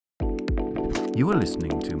You are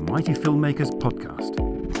listening to Mighty Filmmakers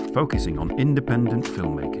Podcast, focusing on independent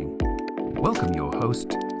filmmaking. Welcome your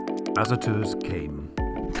host, Azotus Kame.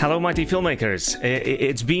 Hello, Mighty Filmmakers.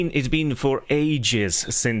 It's been for ages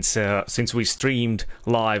since we streamed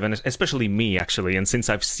live, and especially me actually, and since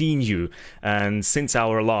I've seen you, and since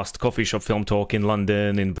our last coffee shop film talk in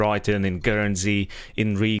London, in Brighton, in Guernsey,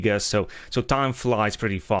 in Riga. So time flies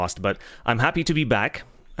pretty fast, but I'm happy to be back.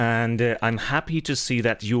 And I'm happy to see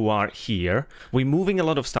that you are here. We're moving a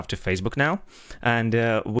lot of stuff to Facebook now, and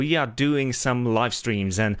we are doing some live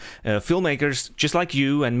streams. And filmmakers, just like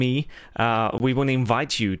you and me, we want to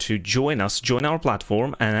invite you to join us, join our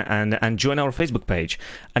platform, and join our Facebook page.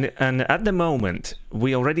 And at the moment,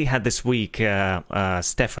 we already had this week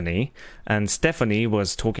Stephanie, and Stephanie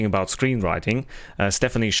was talking about screenwriting.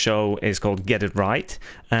 Stephanie's show is called Get It Right,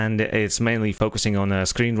 and it's mainly focusing on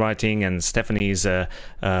screenwriting. And Stephanie's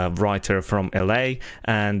writer from LA,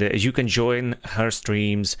 and you can join her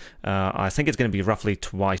streams. I think it's going to be roughly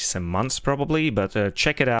twice a month probably, but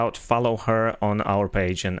check it out, follow her on our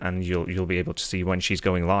page, and you'll be able to see when she's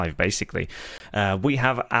going live basically. We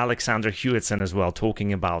have Alexander Hewitson as well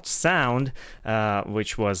talking about sound,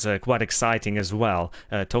 which was quite exciting as well,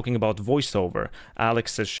 talking about voiceover.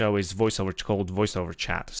 Alex's show is called Voiceover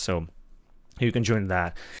Chat, so you can join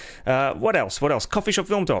that. What else? Coffee Shop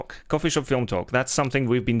Film Talk. That's something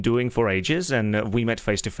we've been doing for ages, and we met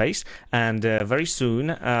face to face. And very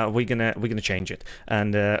soon we're gonna change it,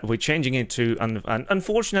 and we're changing it to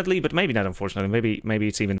unfortunately, but maybe not unfortunately. Maybe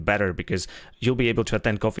it's even better because you'll be able to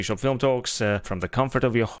attend Coffee Shop Film Talks from the comfort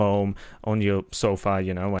of your home on your sofa,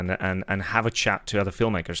 and have a chat to other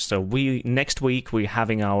filmmakers. So next week we're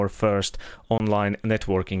having our first online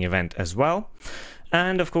networking event as well.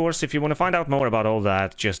 And of course, if you want to find out more about all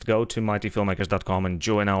that, just go to mightyfilmmakers.com and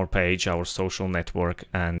join our page, our social network,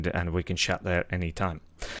 and we can chat there anytime.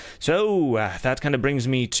 So that kind of brings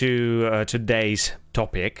me to today's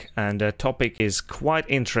topic, and the topic is quite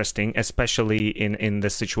interesting, especially in the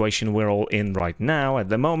situation we're all in right now at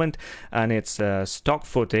the moment, and it's stock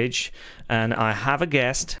footage. And I have a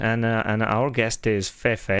guest, and our guest is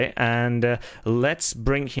Fefe, and let's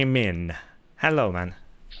bring him in. Hello, man.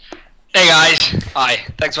 Hey guys, hi.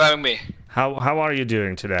 Thanks for having me. How are you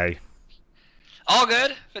doing today? All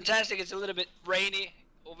good, fantastic. It's a little bit rainy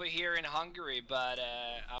over here in Hungary, but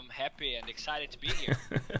I'm happy and excited to be here.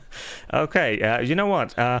 Okay, you know what?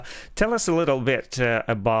 Tell us a little bit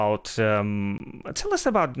about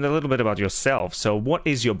yourself. So, what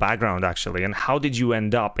is your background actually, and how did you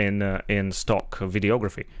end up in stock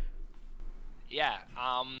videography? Yeah,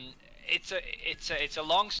 it's a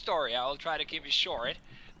long story. I'll try to keep it short.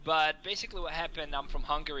 But basically what happened, I'm from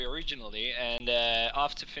Hungary originally, and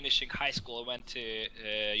after finishing high school I went to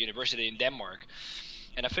university in Denmark,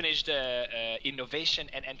 and I finished innovation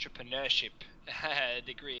and entrepreneurship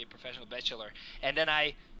degree, professional bachelor, and then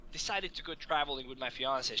I decided to go traveling with my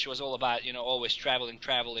fiance. She was all about, always traveling,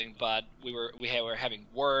 but we were having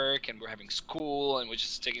work, and we're having school, and we're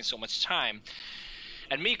just taking so much time.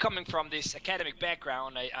 And me coming from this academic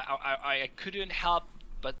background, I couldn't help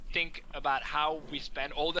but think about how we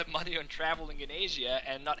spend all that money on traveling in Asia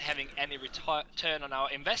and not having any return on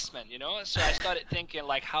our investment, So I started thinking,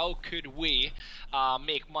 like, how could we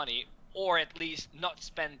make money, or at least not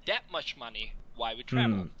spend that much money while we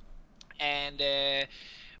travel? And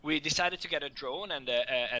we decided to get a drone and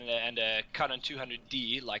a Canon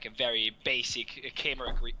 200D, like a very basic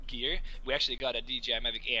camera gear. We actually got a DJI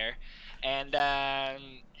Mavic Air,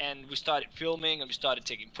 and we started filming, and we started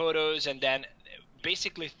taking photos, and then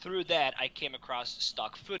basically through that I came across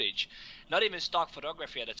stock footage, not even stock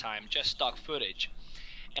photography at the time, just stock footage.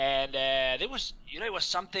 And there was, it was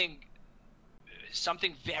something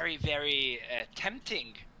very, very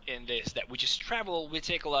tempting in this, that we just travel, we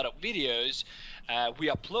take a lot of videos, we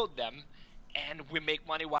upload them, and we make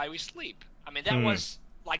money while we sleep. I mean, that was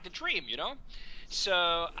like the dream,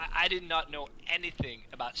 So I did not know anything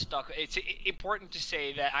about stock. It's important to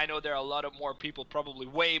say that I know there are a lot of more people, probably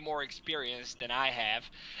way more experienced than I have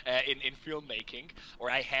in filmmaking,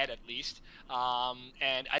 or I had at least.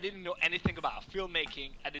 And I didn't know anything about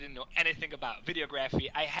filmmaking. I didn't know anything about videography.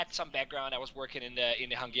 I had some background. I was working in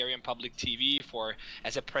the Hungarian public TV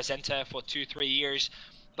as a presenter for 2-3 years.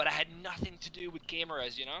 But I had nothing to do with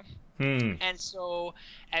cameras, And so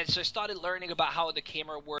I started learning about how the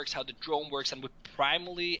camera works, how the drone works, and we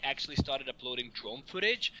primarily actually started uploading drone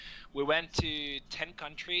footage. We went to 10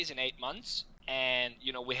 countries in 8 months, and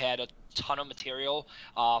we had a ton of material,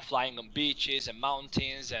 flying on beaches and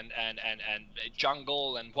mountains and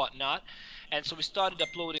jungle and whatnot. And so we started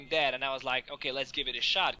uploading that, and I was like, okay, let's give it a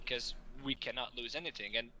shot, because we cannot lose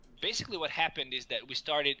anything. And basically what happened is that we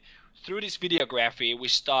started through this videography. We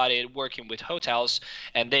started working with hotels,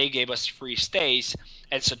 and they gave us free stays,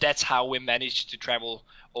 and so that's how we managed to travel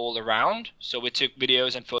all around. So we took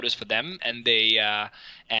videos and photos for them, and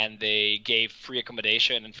they gave free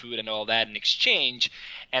accommodation and food and all that in exchange.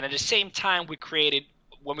 And at the same time, we created.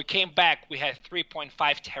 When we came back, we had 3.5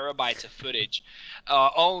 terabytes of footage,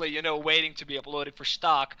 only waiting to be uploaded for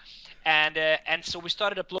stock, and so we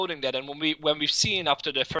started uploading that. And when we've seen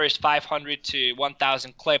after the first 500 to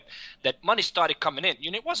 1,000 clip that money started coming in,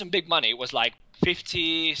 it wasn't big money. It was like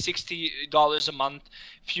 $50-$60 a month,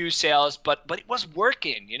 few sales, but it was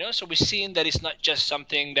working. So we're seeing that it's not just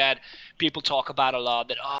something that people talk about a lot.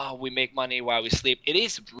 That we make money while we sleep. It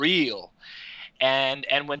is real.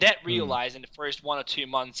 And when that realized in the first 1 or 2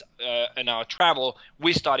 months in our travel,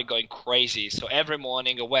 we started going crazy. So every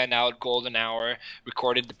morning I went out, golden hour,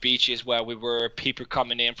 recorded the beaches where we were, people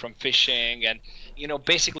coming in from fishing, and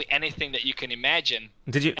basically anything that you can imagine.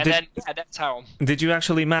 That's how. Did you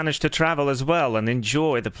actually manage to travel as well and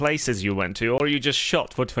enjoy the places you went to, or you just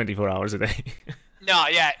shot for 24 hours a day? No,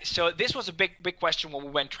 yeah. So this was a big question when we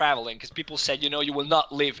went traveling, because people said, you will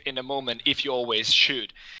not live in the moment if you always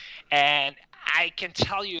shoot. And I can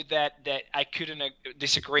tell you that I couldn't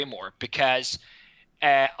disagree more, because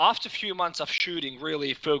after a few months of shooting,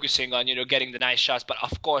 really focusing on getting the nice shots, but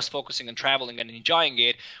of course focusing on traveling and enjoying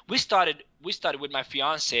it, we started with my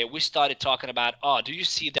fiance. We started talking about, do you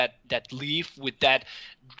see that leaf with that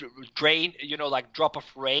drain, like drop of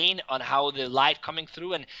rain on how the light coming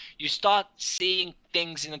through, and you start seeing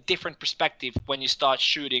things in a different perspective when you start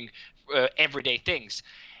shooting everyday things.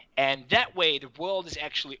 And that way, the world is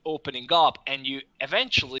actually opening up, and you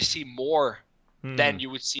eventually see more than you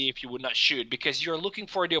would see if you would not shoot, because you're looking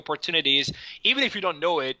for the opportunities. Even if you don't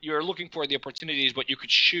know it, you're looking for the opportunities what you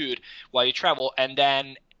could shoot while you travel, and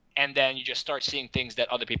then you just start seeing things that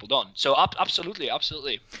other people don't. So absolutely.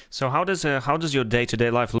 So how does your day-to-day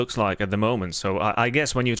life looks like at the moment? So I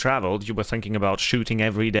guess when you traveled, you were thinking about shooting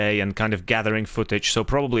every day and kind of gathering footage. So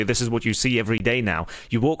probably this is what you see every day now.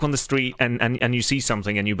 You walk on the street and you see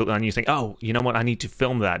something and you think, oh, you know what? I need to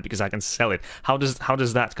film that because I can sell it. How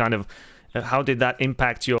does that kind of how did that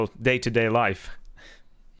impact your day-to-day life?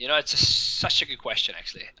 It's such a good question,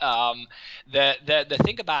 actually. The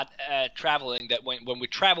thing about traveling, that when we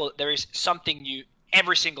travel, there is something new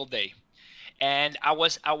every single day. And I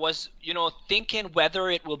was thinking whether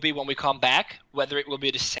it will be when we come back, whether it will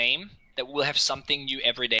be the same, that we'll have something new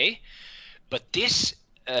every day. But this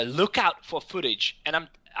look out for footage, and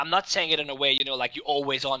I'm not saying it in a way, like you're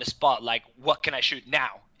always on the spot, like what can I shoot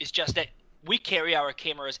now? It's just that we carry our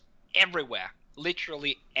cameras everywhere.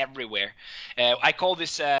 Literally everywhere. I call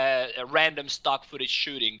this a random stock footage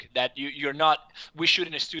shooting, that we shoot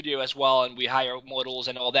in a studio as well, and we hire models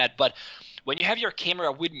and all that, but when you have your camera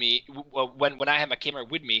with me, when I have my camera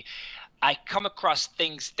with me, I come across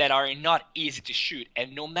things that are not easy to shoot,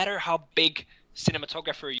 and no matter how big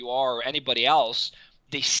cinematographer you are or anybody else,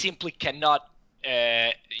 they simply cannot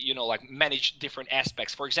like manage different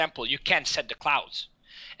aspects. For example, you can't set the clouds,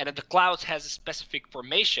 and if the clouds has a specific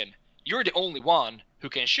formation, you're the only one who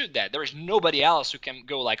can shoot that. There is nobody else who can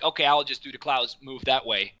go like, okay, I'll just do the clouds, move that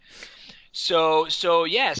way. So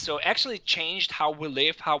actually changed how we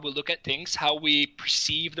live, how we look at things, how we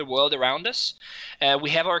perceive the world around us. We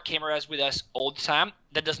have our cameras with us all the time.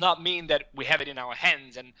 That does not mean that we have it in our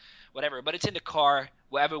hands and whatever, but it's in the car.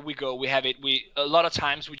 Wherever we go, we have it. A lot of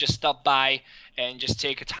times we just stop by and just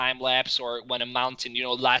take a time lapse, or when a mountain,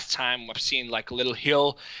 last time I've seen like a little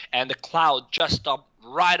hill and the cloud just stopped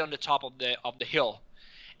right on the top of the hill.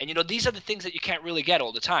 And these are the things that you can't really get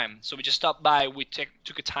all the time. So we just stopped by, we took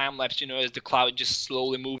a time lapse, as the cloud just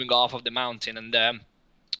slowly moving off of the mountain, and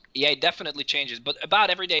it definitely changes. But about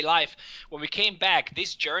everyday life, when we came back,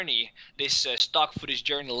 this journey, this stock footage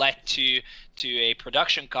journey, led to a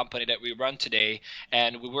production company that we run today,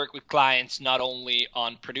 and we work with clients not only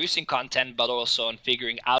on producing content but also on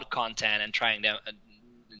figuring out content and trying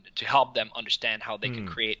to help them understand how they can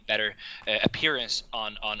create better appearance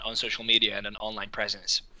on social media and an online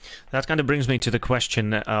presence. That kind of brings me to the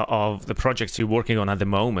question of the projects you're working on at the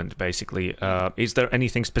moment, basically. Is there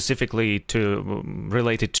anything specifically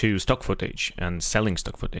related to stock footage and selling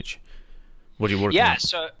stock footage? What are you working on?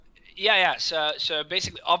 So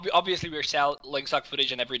basically, obviously we're selling stock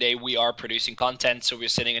footage, and every day we are producing content. So we're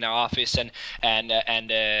sitting in our office and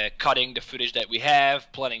cutting the footage that we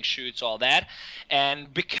have, planning shoots, all that.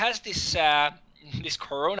 And because this this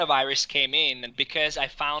coronavirus came in, and because I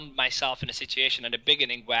found myself in a situation at the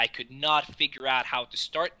beginning where I could not figure out how to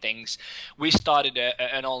start things, we started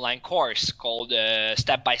an online course called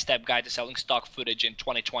Step-by-Step Guide to Selling Stock Footage in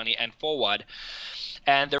 2020 and Forward.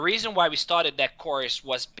 And the reason why we started that course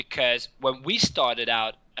was because when we started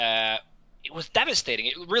out, it was devastating.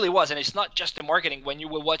 It really was. And it's not just the marketing. When you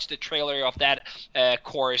will watch the trailer of that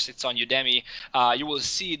course, it's on Udemy, you will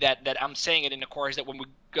see that I'm saying it in the course that when we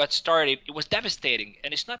got started, it was devastating.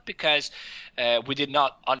 And it's not because we did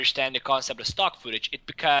not understand the concept of stock footage. It's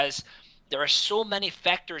because there are so many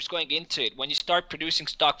factors going into it. When you start producing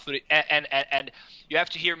stock footage, and you have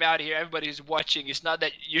to hear me out here, everybody who's watching, it's not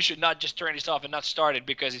that you should not just turn this off and not start it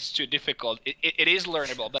because it's too difficult. It is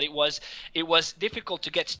learnable, but it was difficult to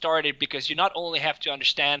get started because you not only have to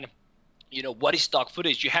understand what is stock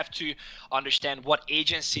footage, you have to understand what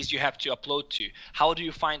agencies you have to upload to. How do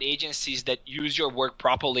you find agencies that use your work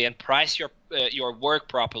properly and price your work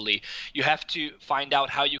properly? You have to find out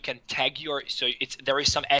how you can tag there is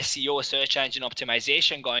some SEO, search engine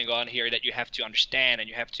optimization going on here that you have to understand, and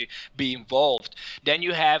you have to be involved. Then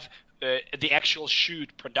you have the actual shoot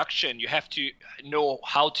production. You have to know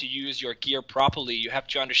how to use your gear properly. You have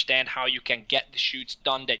to understand how you can get the shoots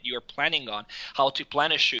done that you're planning on, how to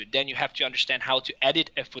plan a shoot. Then you have to understand how to edit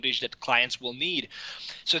a footage that clients will need.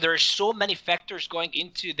 So there are so many factors going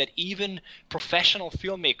into that. Even professional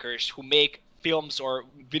filmmakers who make films or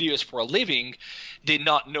videos for a living did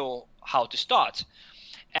not know how to start.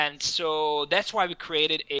 And so that's why we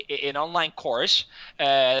created an online course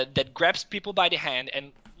that grabs people by the hand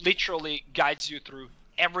and literally guides you through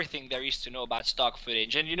everything there is to know about stock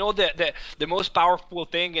footage. And the most powerful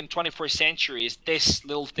thing in 21st century is this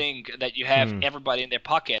little thing that you have everybody in their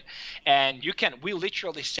pocket. And we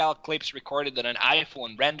literally sell clips recorded on an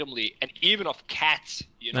iPhone randomly, and even of cats.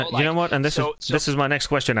 You know what? And this is my next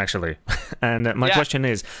question, actually. And my question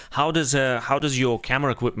is, how does your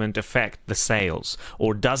camera equipment affect the sales,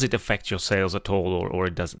 or does it affect your sales at all, or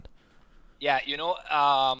it doesn't? Yeah,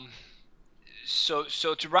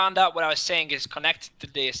 So to round out what I was saying is connected to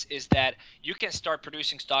this is that you can start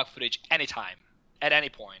producing stock footage anytime, at any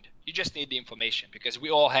point. You just need the information, because we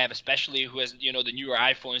all have, especially who has the newer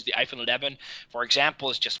iPhones, the iPhone 11, for example,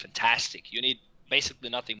 is just fantastic. You need basically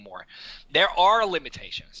nothing more. There are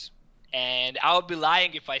limitations, and I would be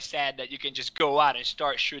lying if I said that you can just go out and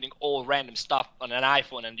start shooting all random stuff on an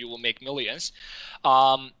iPhone and you will make millions.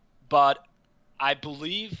 But I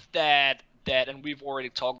believe that, and we've already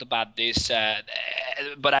talked about this,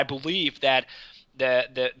 but I believe that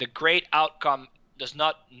the great outcome does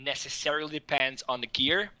not necessarily depend on the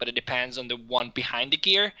gear, but it depends on the one behind the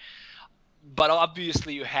gear. But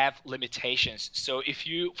obviously you have limitations. So if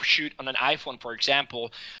you shoot on an iPhone, for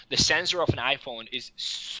example, the sensor of an iPhone is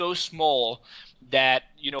so small that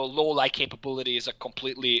low light capabilities are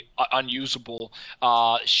completely unusable.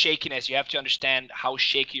 Shakiness, you have to understand how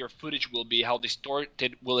shaky your footage will be, how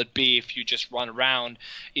distorted will it be if you just run around.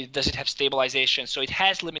 Does it have stabilization? So it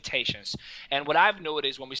has limitations. And what I've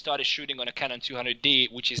noticed when we started shooting on a Canon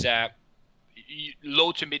 200D, which is a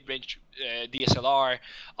low to mid-range DSLR,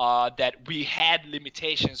 that we had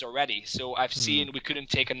limitations already. So I've seen we couldn't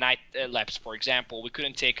take a night lapse, for example. We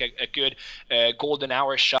couldn't take a good golden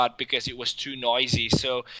hour shot because it was too noisy.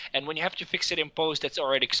 So, and when you have to fix it in post, that's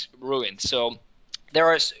already ruined. So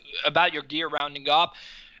there is, about your gear, rounding up,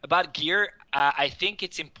 about gear, I think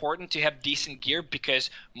it's important to have decent gear, because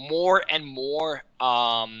more and more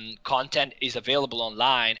content is available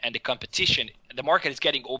online, and the market is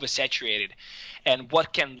getting oversaturated. And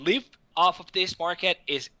what can live off of this market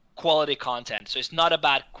is quality content. So it's not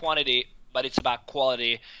about quantity, but it's about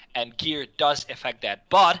quality, and gear does affect that.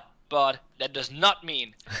 But that does not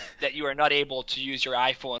mean that you are not able to use your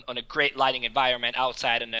iPhone on a great lighting environment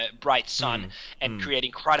outside in a bright sun and create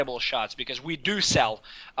incredible shots, because we do sell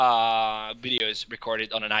videos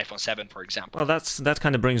recorded on an iPhone 7, for example. Well, that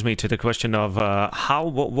kind of brings me to the question of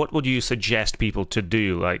what would you suggest people to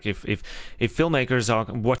do? Like if filmmakers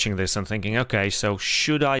are watching this and thinking, okay, so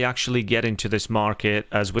should I actually get into this market?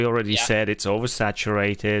 As we already said, it's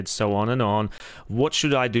oversaturated, so on and on. What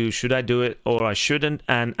should I do? Should I do it or I shouldn't?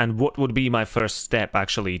 And what would be my first step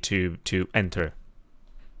actually to enter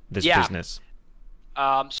this business?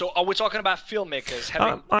 So are we talking about filmmakers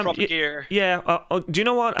having proper gear? Yeah. Do you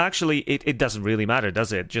know what? Actually, it doesn't really matter,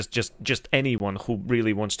 does it? Just anyone who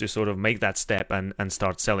really wants to sort of make that step and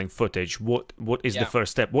start selling footage. What is the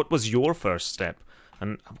first step? What was your first step?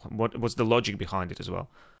 And what was the logic behind it as well?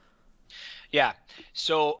 Yeah.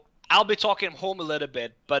 So I'll be talking home a little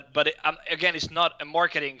bit, but again, it's not a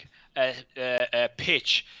marketing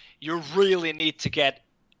pitch. You really need to get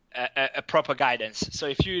a proper guidance. So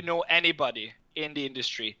if you know anybody in the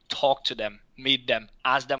industry, talk to them, meet them,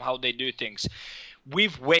 ask them how they do things.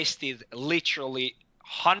 We've wasted literally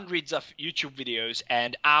hundreds of YouTube videos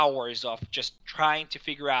and hours of just trying to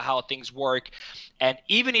figure out how things work. And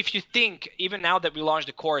even if you think, even now that we launched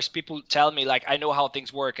the course, people tell me like, I know how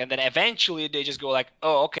things work. And then eventually they just go like,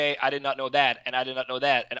 oh, okay, I did not know that. And I did not know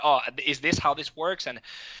that. And oh, is this how this works? And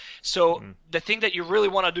so the thing that you really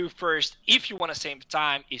want to do first, if you want to save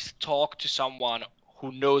time, is talk to someone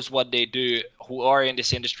who knows what they do, who are in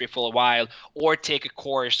this industry for a while, or take a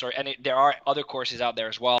course, and there are other courses out there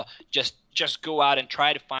as well. Just go out and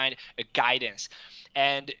try to find a guidance.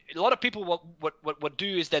 And a lot of people what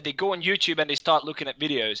do is that they go on YouTube and they start looking at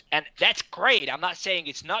videos, and that's great. I'm not saying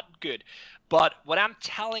it's not good, but what I'm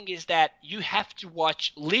telling is that you have to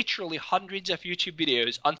watch literally hundreds of YouTube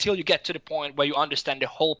videos until you get to the point where you understand the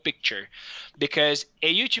whole picture. Because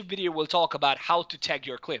a YouTube video will talk about how to tag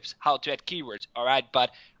your clips, how to add keywords, all right?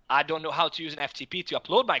 But I don't know how to use an FTP to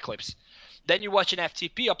upload my clips. Then you watch an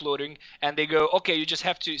FTP uploading and they go, okay, you just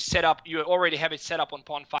have to set up, you already have it set up on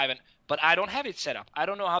Pond5, but I don't have it set up. I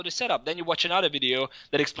don't know how to set up. Then you watch another video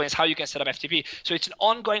that explains how you can set up FTP. So it's an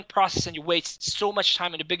ongoing process and you waste so much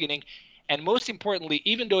time in the beginning. And most importantly,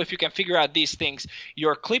 even though if you can figure out these things,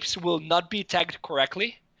 your clips will not be tagged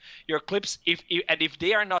correctly. Your clips, if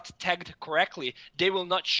they are not tagged correctly, they will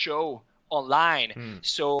not show online.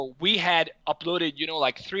 So we had uploaded,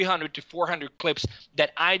 like 300 to 400 clips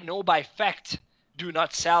that I know by fact do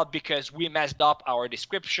not sell because we messed up our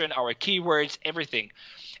description, our keywords, everything.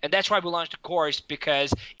 And that's why we launched the course,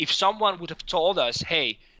 because if someone would have told us,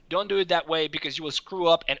 hey, don't do it that way because you will screw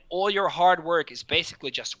up and all your hard work is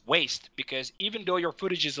basically just waste, because even though your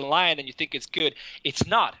footage is online and you think it's good, it's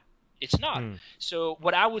not. It's not. So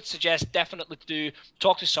what I would suggest definitely to do,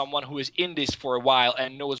 talk to someone who is in this for a while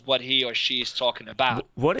and knows what he or she is talking about.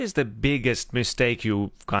 What is the biggest mistake you've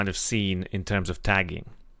kind of seen in terms of tagging?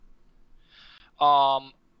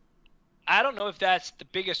 I don't know if that's the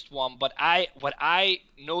biggest one, but what I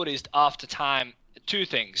noticed after time, two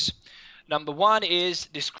things. Number one is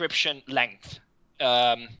description length.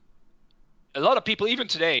 A lot of people, even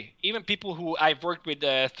today, even people who I've worked with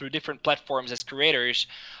through different platforms as creators,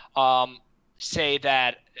 say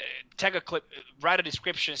that tag a clip, write a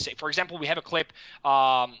description. Say, for example, we have a clip,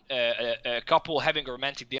 a couple having a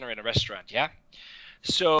romantic dinner in a restaurant. Yeah,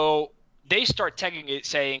 so they start tagging it,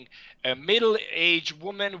 saying a middle-aged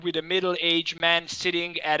woman with a middle-aged man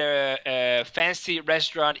sitting at a fancy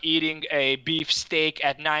restaurant eating a beef steak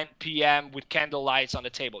at 9 p.m. with candle lights on the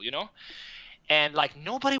table. And like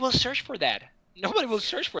nobody will search for that. Nobody will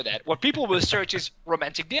search for that. What people will search is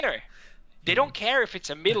romantic dinner. They don't care if it's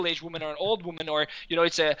a middle-aged woman or an old woman, or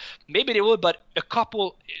maybe they will, but a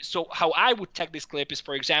couple. So how I would tag this clip is,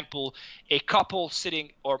 for example, a couple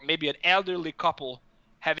sitting, or maybe an elderly couple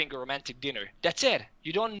having a romantic dinner. That's it.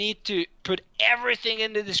 You don't need to put everything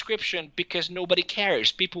in the description because nobody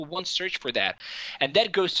cares. People won't search for that. And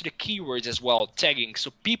that goes to the keywords as well, tagging.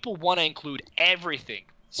 So people want to include everything.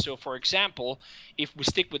 So for example, if we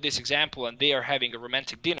stick with this example and they are having a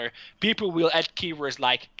romantic dinner, people will add keywords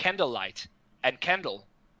like candlelight and candle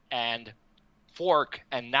and fork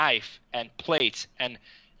and knife and plate, and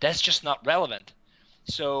that's just not relevant.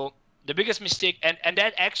 So the biggest mistake, and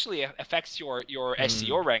that actually affects your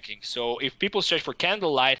SEO ranking. So if people search for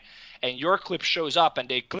candlelight and your clip shows up and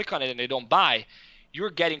they click on it and they don't buy, you're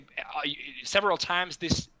getting several times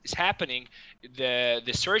this is happening. The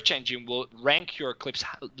search engine will rank your clips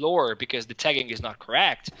lower because the tagging is not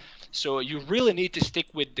correct. So you really need to stick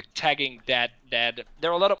with the tagging. That there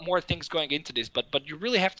are a lot of more things going into this, but you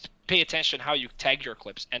really have to pay attention how you tag your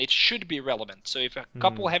clips, and it should be relevant. So if a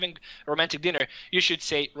couple having a romantic dinner, you should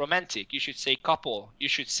say romantic, you should say couple, you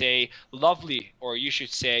should say lovely, or you should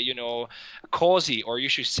say cozy, or you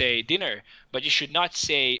should say dinner, but you should not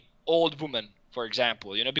say old woman, for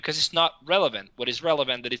example, because it's not relevant. What is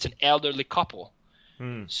relevant that it's an elderly couple.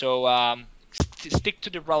 So stick to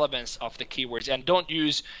the relevance of the keywords, and don't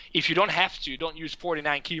use, if you don't have to, don't use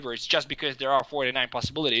 49 keywords just because there are 49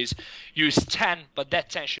 possibilities. Use 10, but that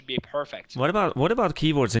 10 should be perfect. What about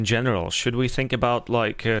keywords in general? Should we think about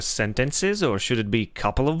like sentences, or should it be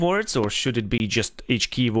couple of words, or should it be just each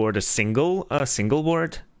keyword a single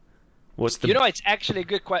word? What's the... it's actually a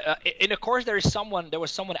good question. In the course, there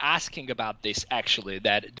was someone asking about this actually,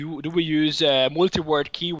 that do we use multi-word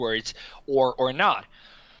keywords or not?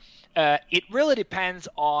 It really depends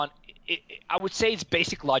on, I would say it's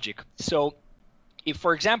basic logic. So if,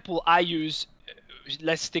 for example, I use,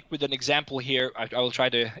 let's stick with an example here. I will try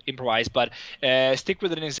to improvise, but stick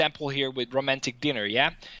with an example here with romantic dinner,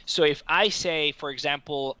 yeah? So if I say, for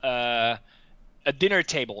example, a dinner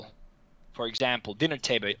table, for example, dinner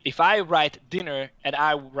table. If I write dinner and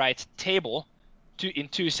I write table in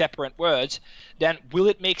two separate words, then will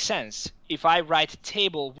it make sense? If I write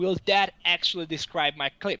table, will that actually describe my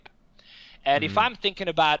clip? And if I'm thinking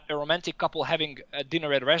about a romantic couple having a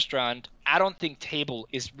dinner at a restaurant, I don't think table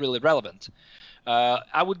is really relevant.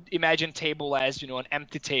 I would imagine table as, an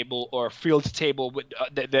empty table or a filled table with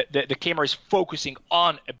the camera is focusing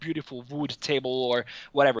on a beautiful wood table or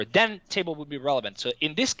whatever. Then table would be relevant. So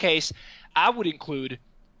in this case, I would include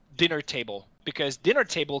dinner table, because dinner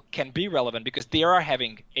table can be relevant because they are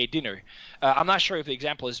having a dinner. I'm not sure if the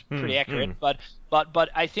example is pretty accurate, but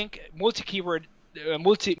I think multi-word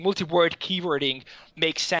keywording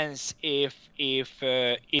makes sense if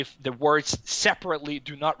the words separately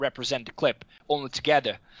do not represent the clip, only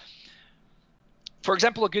together. For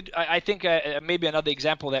example, I think maybe another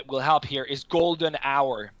example that will help here is golden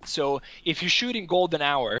hour. So if you shoot in golden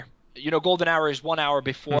hour, golden hour is 1 hour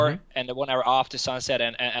before and 1 hour after sunset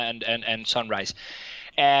and sunrise.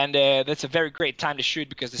 And that's a very great time to shoot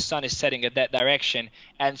because the sun is setting in that direction.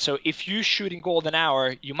 And so if you shoot in golden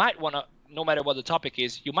hour, you might want to, no matter what the topic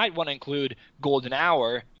is, you might want to include golden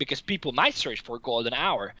hour because people might search for golden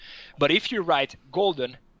hour. But if you write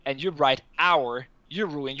golden and you write hour, you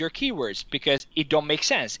ruin your keywords because it don't make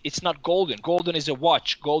sense. It's not golden. Golden is a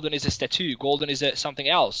watch. Golden is a tattoo. Golden is something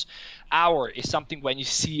else. Hour is something when you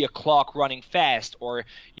see a clock running fast, or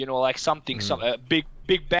like something. A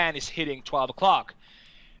big band is hitting 12 o'clock.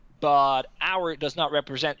 But hour does not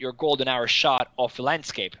represent your golden hour shot of the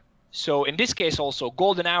landscape. So in this case, also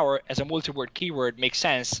golden hour as a multi-word keyword makes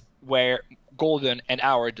sense where golden and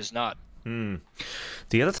hour does not.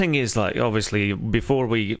 The other thing is, like, obviously,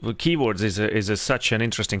 keywords is such an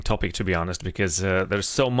interesting topic, to be honest, because there's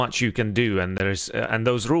so much you can do, and and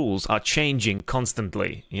those rules are changing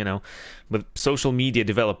constantly. With social media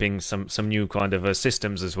developing some new kind of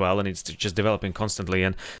systems as well, and it's just developing constantly.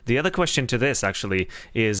 And the other question to this actually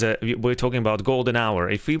is, we're talking about golden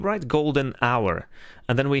hour. If we write golden hour,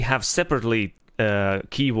 and then we have separately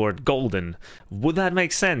keyword golden, would that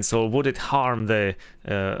make sense, or would it harm it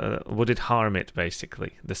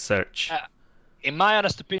basically, the search? In my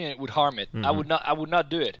honest opinion, it would harm it. I would not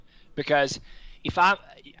do it, because and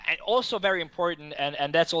also very important,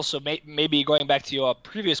 and that's also maybe going back to your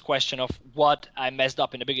previous question of what I messed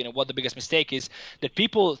up in the beginning, what the biggest mistake is, that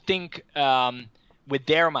people think with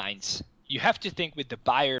their minds. You have to think with the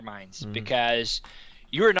buyer minds, because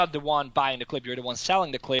you're not the one buying the clip, you're the one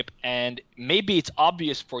selling the clip, and maybe it's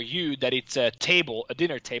obvious for you that it's a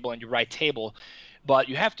dinner table, and you write table, but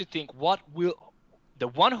you have to think, the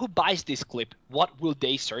one who buys this clip, what will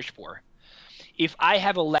they search for? If I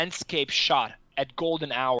have a landscape shot at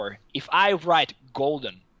golden hour, if I write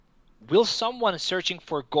golden, will someone searching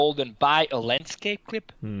for golden buy a landscape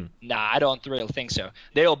clip? Nah, I don't really think so.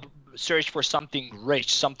 They'll search for something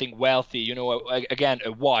rich, something wealthy, again,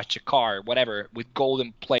 a watch, a car, whatever, with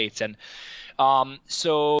golden plates. And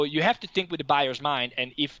so you have to think with the buyer's mind.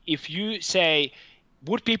 And if you say,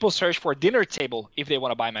 would people search for a dinner table if they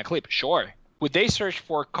want to buy my clip? Sure. Would they search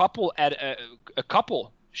for a couple at a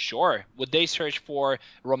couple? Sure. Would they search for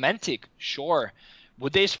romantic? Sure.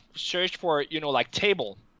 Would they search for, like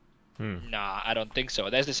table? Nah, I don't think so.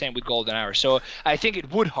 That's the same with golden hour. So I think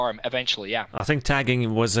it would harm eventually, yeah. I think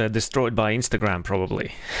tagging was destroyed by Instagram,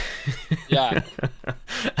 probably. Yeah.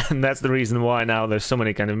 And that's the reason why now there's so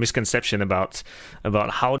many kind of misconception about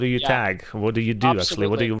how do you tag? What do you do? Absolutely. Actually?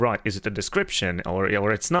 What do you write? Is it a description,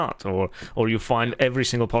 or it's not? Or you find every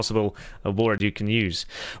single possible word you can use?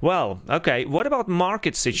 Well, okay. What about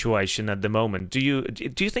market situation at the moment? Do you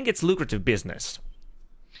think it's lucrative business?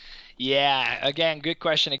 Yeah, again, good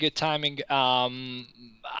question and good timing.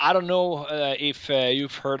 I don't know if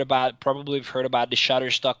you've heard about the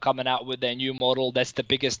Shutterstock coming out with their new model. That's the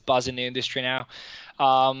biggest buzz in the industry now.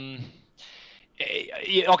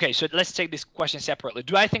 Okay, so let's take this question separately.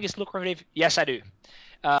 Do I think it's lucrative? Yes, I do.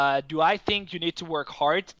 Do I think you need to work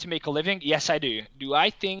hard to make a living? Yes, I do. Do I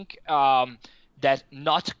think that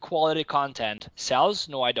not quality content sells?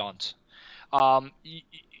 No, I don't.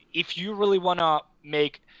 If you really want to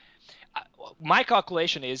make... my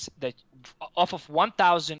calculation is that off of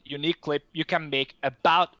 1,000 unique clip, you can make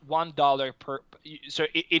about $1 per. So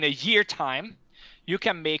in a year time, you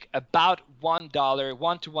can make about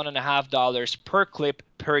 $1 to $1.50 per clip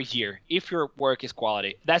per year if your work is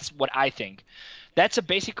quality. That's what I think. That's a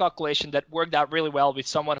basic calculation that worked out really well with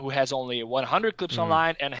someone who has only 100 clips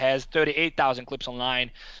online and has 38,000 clips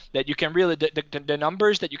online. That you can really the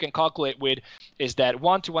numbers that you can calculate with is that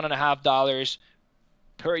 $1 to $1.50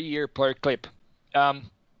 per year per clip.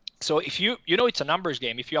 So if you know it's a numbers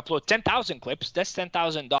game. If you upload 10,000 clips, that's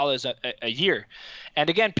 $10,000 a year. And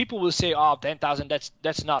again, people will say, "Oh, 10,000,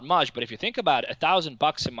 that's not much." But if you think about it,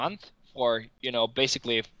 $1,000 a month for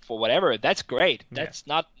basically for whatever, that's great. Yeah.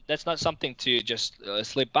 That's not something to just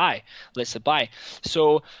slip by.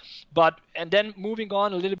 So, and then moving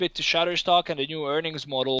on a little bit to Shutterstock and the new earnings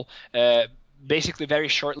model. Basically, very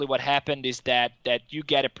shortly, what happened is that you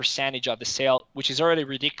get a percentage of the sale, which is already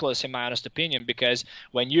ridiculous in my honest opinion, because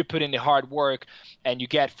when you put in the hard work and you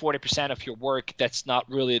get 40% of your work, that's not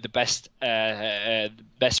really the best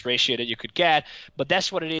ratio that you could get. But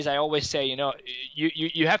that's what it is. I always say,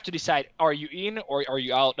 you have to decide, are you in or are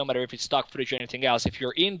you out, no matter if it's stock footage or anything else. If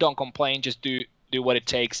you're in, don't complain, just do what it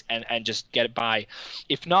takes and just get it by.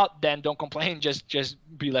 If not, then don't complain, just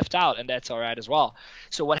be left out, and that's all right as well.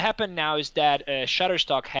 So what happened now is that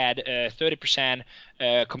Shutterstock had 30%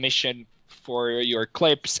 commission for your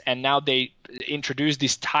clips, and now they introduced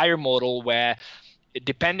this tier model where,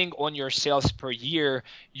 depending on your sales per year,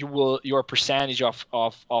 your percentage of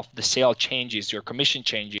the sale changes, your commission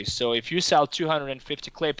changes. So if you sell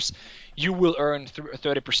 250 clips, you will earn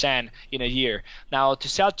 30% in a year. Now, to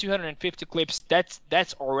sell 250 clips, that's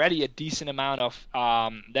already a decent amount of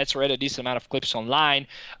clips online,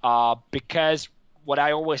 because what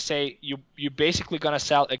I always say, you basically gonna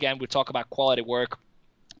sell, again, we talk about quality work.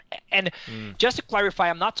 And just to clarify,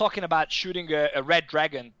 I'm not talking about shooting a red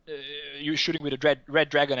dragon. You're shooting with a red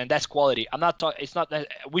dragon, and that's quality. I'm not talking. It's not that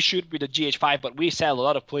we shoot with a GH5, but we sell a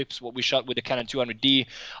lot of clips what we shot with the Canon 200D.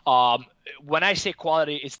 When I say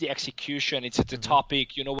quality, it's the execution. It's the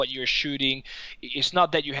topic. You know what you're shooting. It's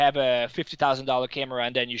not that you have a $50,000 camera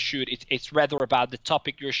and then you shoot. It's rather about the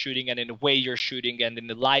topic you're shooting and in the way you're shooting and in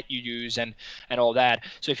the light you use and all that.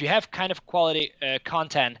 So if you have kind of quality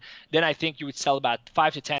content, then I think you would sell about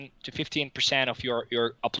 5 to 10 to 15% of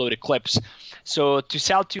your uploaded clips. So to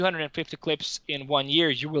sell 250 clips in 1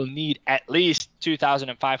 year, you will need at least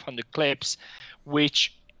 2,500 clips,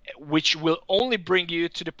 which will only bring you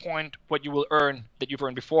to the point what you will earn that you've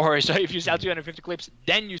earned before. So if you sell 250 clips,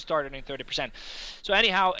 then you start earning 30%. So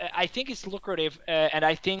anyhow, I think it's lucrative, and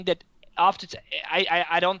I think that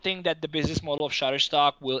I don't think that the business model of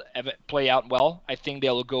Shutterstock will ever play out well. I think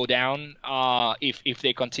they'll go down if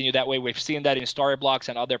they continue that way. We've seen that in Storyblocks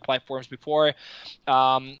and other platforms before.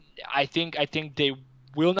 I think they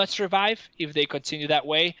will not survive if they continue that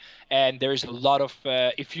way. And there's a lot of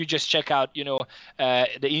if you just check out the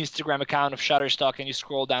Instagram account of Shutterstock and you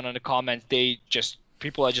scroll down on the comments,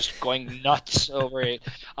 people are just going nuts over it.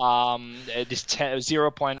 This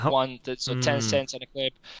 0.1, so 10 cents on a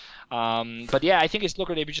clip. But yeah, I think it's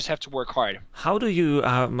lucrative. You just have to work hard. How do you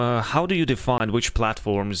define which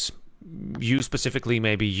platforms you specifically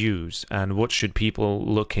maybe use, and what should people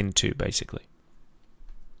look into, basically?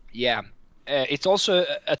 Yeah. It's also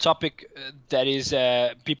a topic that is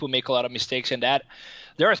people make a lot of mistakes in that.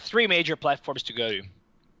 There are 3 major platforms to go to.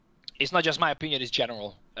 It's not just my opinion, it's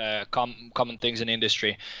general common things in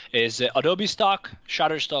industry. Is Adobe Stock,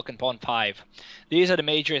 Shutterstock, and Pond5. These are the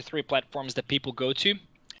major 3 platforms that people go to.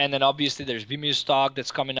 And then obviously there's Vimeo Stock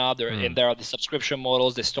that's coming out there, and there are the subscription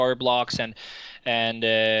models, the Storyblocks, and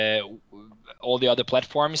all the other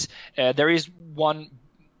platforms. There is one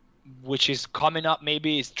which is coming up,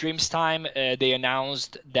 maybe it's Dreamstime. They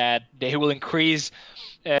announced that they will increase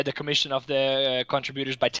the commission of the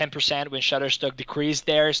contributors by 10% when Shutterstock decreased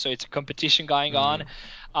there, so it's a competition going on.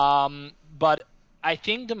 But I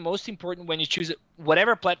think the most important, when you choose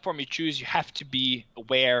whatever platform you choose, you have to be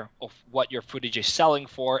aware of what your footage is selling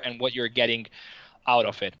for and what you're getting out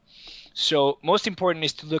of it. So most important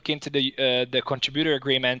is to look into the contributor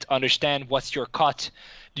agreement, understand what's your cut.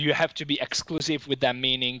 Do you have to be exclusive with that,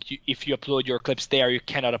 meaning if you upload your clips there, you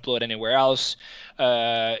cannot upload anywhere else?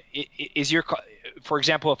 For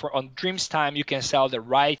example, on Dreamstime, you can sell the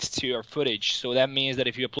rights to your footage. So that means that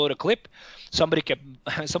if you upload a clip, somebody can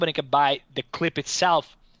buy the clip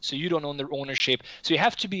itself, so you don't own the ownership. So you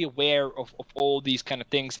have to be aware of all these kind of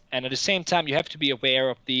things. And at the same time, you have to be aware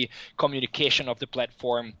of the communication of the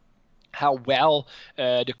platform, how well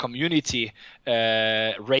the community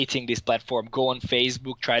rating this platform. Go on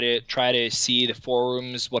Facebook, try to see the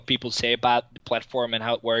forums, what people say about the platform and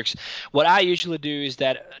how it works. What I usually do is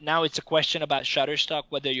that now it's a question about Shutterstock,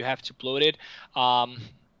 whether you have to upload it.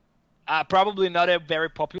 Probably not a very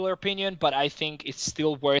popular opinion, but I think it's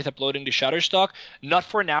still worth uploading to Shutterstock. Not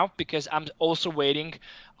for now, because I'm also waiting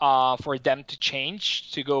for them to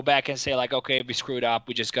change, to go back and say like, okay, we screwed up,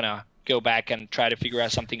 we're just gonna go back and try to figure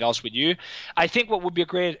out something else with you. I think what would be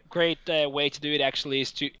a great way to do it actually is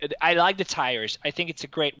I like the tires. I think it's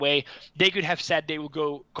a great way. They could have said they will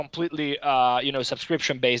go completely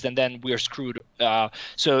subscription based, and then we're screwed.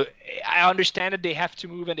 So I understand that they have to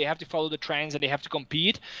move and they have to follow the trends and they have to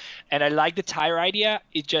compete, and I like the tire idea.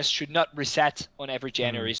 It just should not reset on every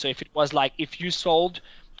January. So if it was like, if you sold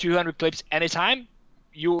 200 clips anytime,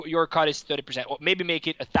 your cut is 30%, or maybe make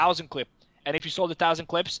it 1,000 clip. And if you sold 1,000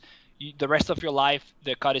 clips, the rest of your life,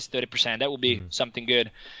 the cut is 30%. That would be something good.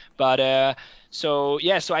 But so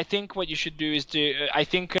I think what you should do is I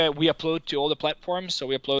think we upload to all the platforms. So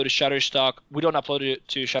we upload to Shutterstock. We don't upload it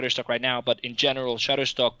to Shutterstock right now, but in general,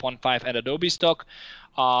 Shutterstock, Pond5, and Adobe Stock,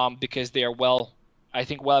 because they are well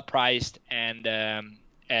priced and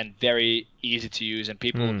very easy to use, and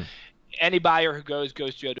people. Any buyer who goes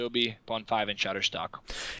to Adobe, Pond5, and Shutterstock.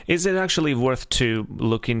 Is it actually worth to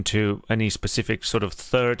look into any specific sort of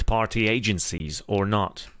third-party agencies or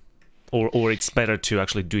not? Or it's better to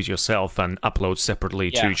actually do it yourself and upload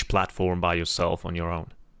separately to each platform by yourself on your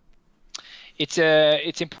own?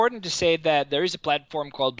 It's important to say that there is a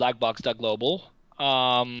platform called Blackbox.global.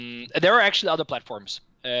 There are actually other platforms.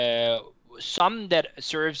 Some that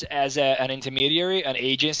serves as an intermediary, an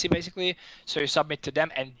agency basically. So you submit to them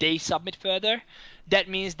and they submit further. That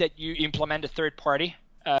means that you implement a third party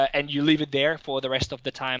and you leave it there for the rest of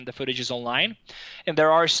the time the footage is online. And there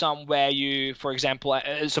are some where you, for example,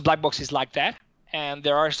 so Blackbox is like that. And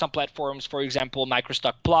there are some platforms, for example,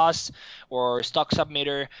 Microstock Plus or Stock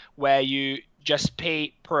Submitter, where you just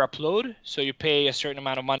pay per upload. So you pay a certain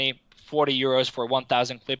amount of money, 40 euros for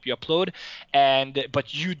 1,000 clip you upload,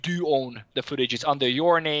 but you do own the footage. It's under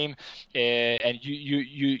your name, and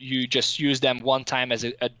you just use them one time as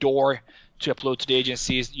a door to upload to the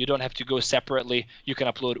agencies. You don't have to go separately. You can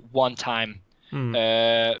upload one time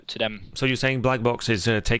to them. So you're saying Blackbox is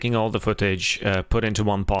taking all the footage, put into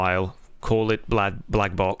one pile, call it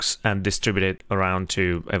Blackbox, and distribute it around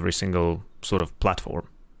to every single sort of platform?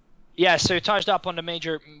 Yeah, so you touched up on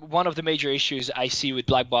one of the major issues I see with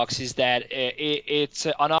Blackbox is that it's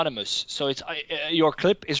anonymous. So it's your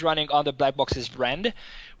clip is running under Blackbox's brand,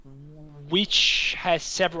 which has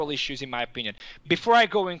several issues in my opinion. Before I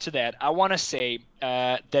go into that, I want to say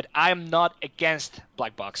that I'm not against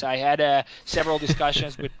Blackbox. I had several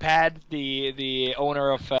discussions with Pad, the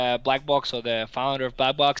owner of Blackbox, or the founder of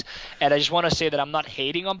Blackbox, and I just want to say that I'm not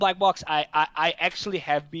hating on Blackbox. I actually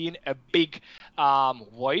have been a big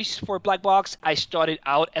voice for Blackbox. I started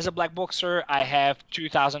out as a Blackboxer. I have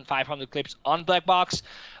 2,500 clips on Blackbox.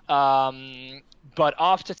 But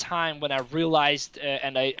after time, when I realized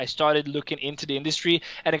and I started looking into the industry,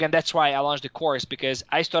 and again, that's why I launched the course, because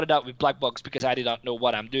I started out with Blackbox because I did not know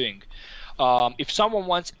what I'm doing. If someone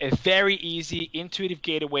wants a very easy, intuitive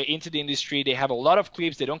gateway into the industry, they have a lot of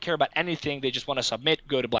clips, they don't care about anything, they just want to submit,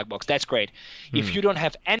 go to Blackbox. That's great. If you don't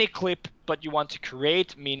have any clip, but you want to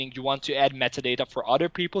create, meaning you want to add metadata for other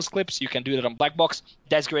people's clips, you can do that on Blackbox.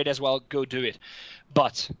 That's great as well. Go do it.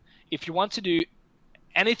 But if you want to do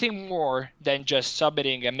anything more than just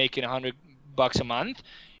submitting and making $100 a month,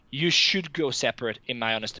 you should go separate, in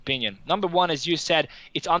my honest opinion. Number one, as you said,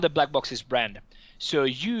 it's under Blackbox's brand. So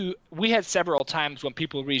we had several times when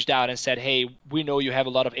people reached out and said, hey, we know you have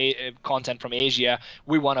a lot of content from Asia.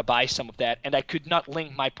 We want to buy some of that. And I could not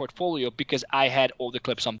link my portfolio because I had all the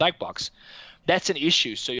clips on Blackbox. That's an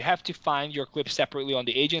issue. So you have to find your clips separately on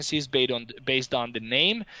the agencies based on the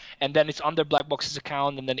name, and then it's under Blackbox's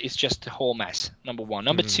account, and then it's just a whole mess. Number one.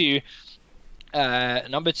 Number two,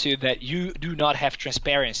 that you do not have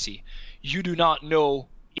transparency. You do not know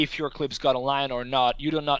if your clips got online or not. You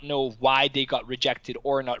do not know why they got rejected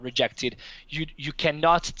or not rejected. You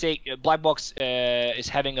cannot take Blackbox is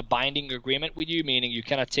having a binding agreement with you, meaning you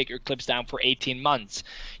cannot take your clips down for 18 months.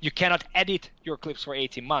 You cannot edit your clips for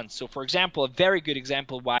 18 months. So for example, a very good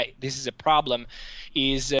example why this is a problem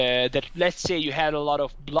is that let's say you had a lot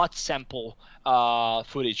of blood sample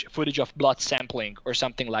footage of blood sampling or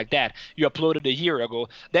something like that. You uploaded a year ago,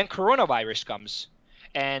 then coronavirus comes.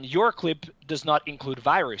 And your clip does not include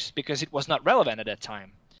virus because it was not relevant at that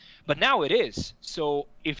time. But now it is. So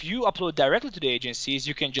if you upload directly to the agencies,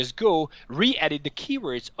 you can just go re-edit the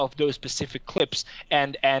keywords of those specific clips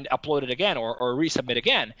and upload it again or resubmit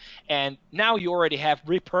again. And now you already have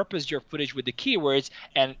repurposed your footage with the keywords,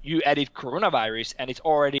 and you edit coronavirus, and it's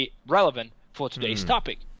already relevant for today's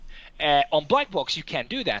topic. On Blackbox, you can't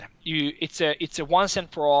do that. It's a once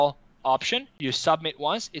and for all option. You submit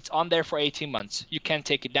once, it's on there for 18 months. You can't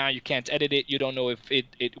take it down, you can't edit it, you don't know if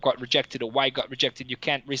it got rejected or why it got rejected, you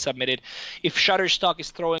can't resubmit it. If Shutterstock is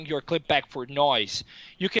throwing your clip back for noise,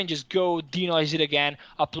 you can just go denoise it again,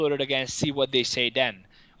 upload it again, see what they say then.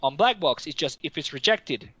 On Black Box, it's just if it's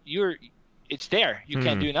rejected, it's there. You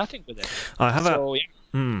can't do nothing with it. I have So,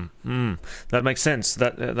 That makes sense.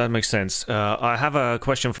 That makes sense. I have a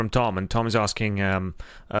question from Tom, and Tom is asking,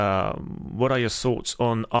 what are your thoughts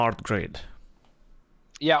on ArtGrid?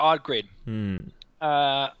 Yeah, ArtGrid.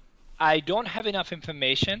 I don't have enough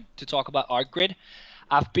information to talk about ArtGrid.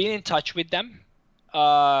 I've been in touch with them,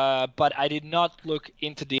 but I did not look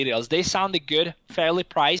into details. They sounded good, fairly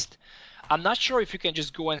priced. I'm not sure if you can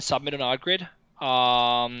just go and submit on ArtGrid.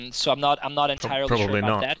 So I'm not entirely sure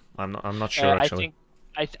about that. I'm not sure actually.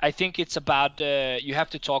 I think it's about you have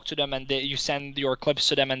to talk to them, and you send your clips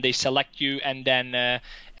to them, and they select you, and then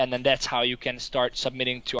that's how you can start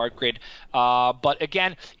submitting to ArtGrid. But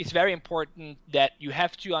again, it's very important that you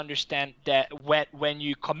have to understand that when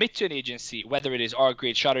you commit to an agency, whether it is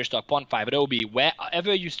ArtGrid, Shutterstock, Pond5, Adobe,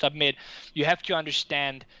 wherever you submit, you have to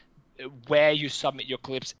understand where you submit your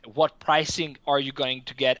clips, what pricing are you going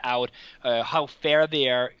to get out, how fair they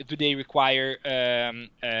are, do they require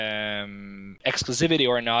exclusivity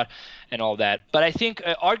or not, and all that. But I think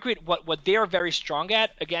ArtGrid, what they are very strong at,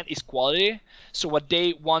 again, is quality. So what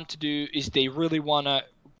they want to do is they really want to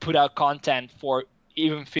put out content for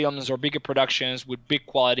even films or bigger productions with big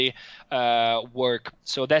quality work.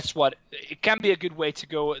 So that's what, it can be a good way to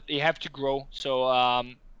go. They have to grow. So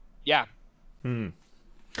yeah.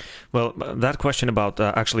 Well, that question about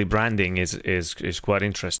actually branding is quite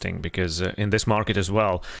interesting, because in this market as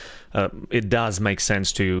well, it does make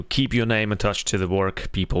sense to keep your name attached to the work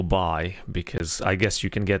people buy, because I guess you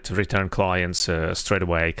can get return clients straight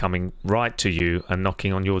away coming right to you and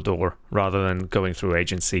knocking on your door rather than going through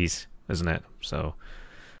agencies, isn't it? So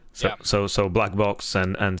Black Box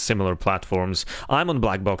and similar platforms. I'm on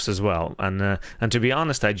Black Box as well, and to be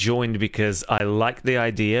honest, I joined because I like the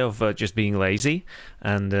idea of just being lazy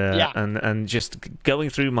and just going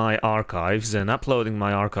through my archives and uploading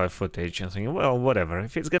my archive footage and thinking, well, whatever.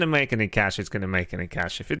 If it's gonna make any cash, it's gonna make any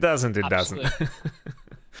cash. If it doesn't, it Absolutely. doesn't.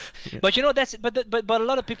 Yeah. But that's but a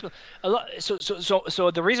lot of people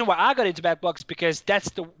so the reason why I got into Black Box, because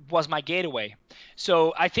was my gateway.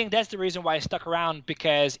 So I think that's the reason why I stuck around,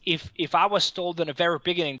 because if I was told in the very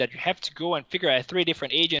beginning that you have to go and figure out 3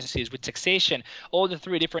 different agencies with taxation, all the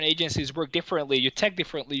 3 different agencies work differently, you tag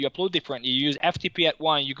differently, you upload differently, you use FTP at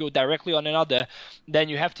one, you go directly on another, then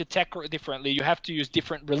you have to tag differently, you have to use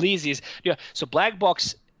different releases. So Black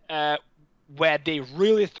Box, where they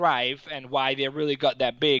really thrive and why they really got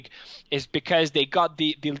that big is because they got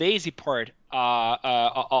the lazy part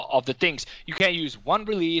of the things. You can't use one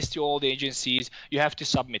release to all the agencies. You have to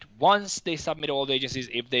submit once. They submit all the agencies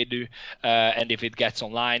if they do, and if it gets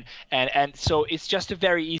online. And so it's just a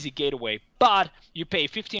very easy gateway. But you pay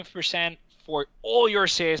 15% for all your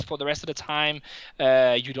sales for the rest of the time.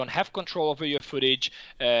 You don't have control over your footage.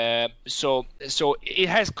 So it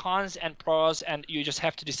has cons and pros, and you just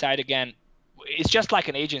have to decide again. It's just like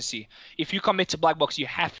an agency. If you commit to Black Box, you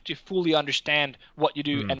have to fully understand what you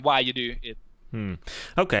do and why you do it.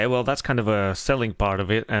 Okay, well, that's kind of a selling part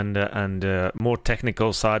of it, and more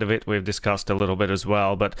technical side of it we've discussed a little bit as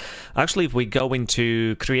well. But actually, if we go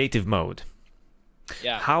into creative mode,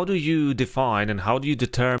 how do you define and how do you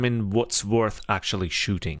determine what's worth actually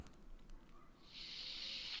shooting?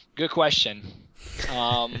 Good question.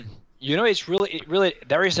 It's really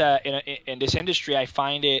there is in this industry, I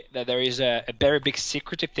find it that there is a very big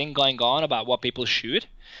secretive thing going on about what people shoot.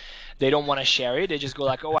 They don't want to share it. They just go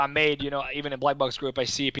like, oh, I made, even in Black Box group, I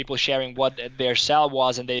see people sharing what their sell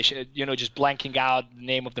was, and they, just blanking out the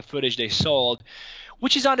name of the footage they sold,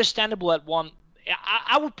 which is understandable at one.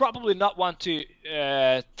 I would probably not want to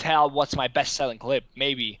tell what's my best-selling clip,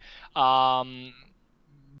 maybe.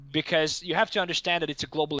 Because you have to understand that it's a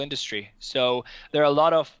global industry. So there are a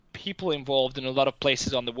lot of people involved in a lot of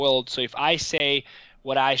places on the world. So if I say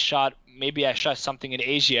what I shot, maybe I shot something in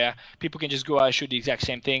Asia, people can just go out and shoot the exact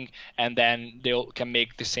same thing, and then they can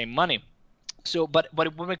make the same money. So, but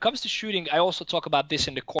when it comes to shooting, I also talk about this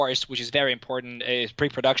in the course, which is very important. Is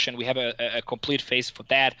pre-production. We have a complete phase for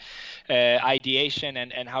that, ideation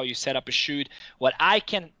and how you set up a shoot. What I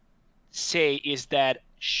can say is that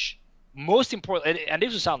most important, and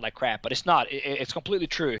this will sound like crap, but it's not. It's completely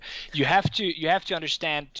true. You have to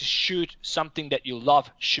understand to shoot something that you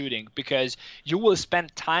love shooting, because you will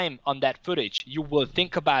spend time on that footage. You will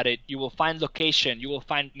think about it. You will find location. You will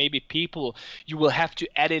find maybe people. You will have to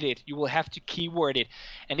edit it. You will have to keyword it.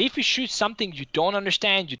 And if you shoot something you don't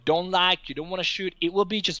understand, you don't like, you don't want to shoot, it will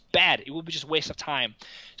be just bad. It will be just a waste of time.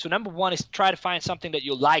 So number one is try to find something that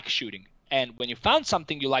you like shooting. And when you found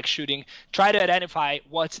something you like shooting, try to identify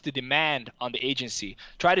what's the demand on the agency.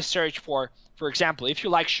 Try to search for example, if you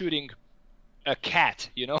like shooting a cat,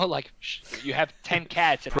 like you have 10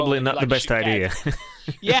 cats at Probably home, not like, the best shoot idea. cats.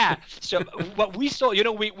 Yeah. So what we saw,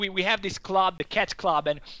 we have this club, the Cats Club,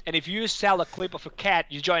 and if you sell a clip of a cat,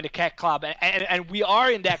 you join the Cat Club, and we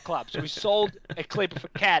are in that club. So we sold a clip of a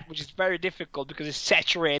cat, which is very difficult because it's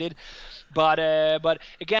saturated. But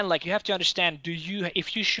again, like, you have to understand,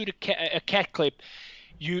 if you shoot a cat clip,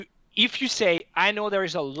 if you say, I know there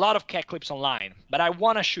is a lot of cat clips online, but I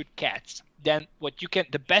want to shoot cats, then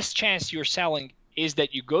the best chance you're selling is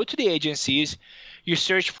that you go to the agencies, you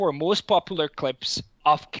search for most popular clips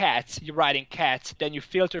of cats, you're writing cats, then you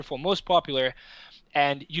filter for most popular,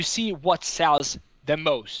 and you see what sells the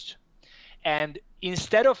most. And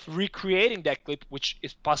instead of recreating that clip, which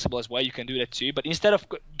is possible as well, you can do that too, but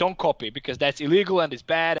don't copy, because that's illegal and it's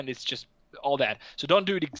bad and it's just all that. So don't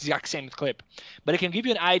do the exact same clip, but it can give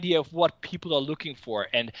you an idea of what people are looking for,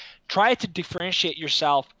 and try to differentiate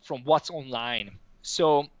yourself from what's online.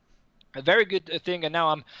 So a very good thing, and now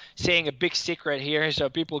I'm saying a big secret here, so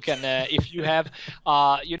people can, if you have,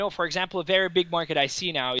 for example, a very big market I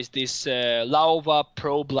see now is this Laowa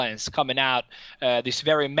probe lens coming out, this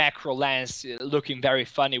very macro lens, looking very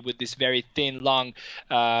funny with this very thin, long,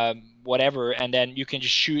 whatever, and then you can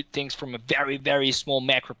just shoot things from a very, very small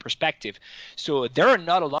macro perspective. So there are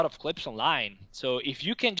not a lot of clips online. So if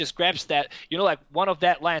you can just grab that, like one of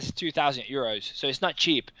that lens is 2,000 euros, so it's not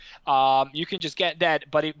cheap. You can just get that,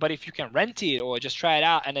 but if you can rent it or just try it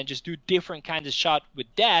out and then just do different kinds of shot with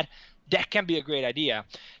that can be a great idea.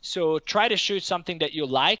 So try to shoot something that you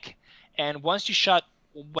like, and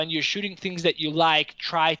when you're shooting things that you like,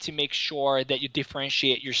 try to make sure that you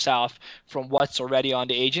differentiate yourself from what's already on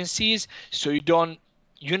the agencies. So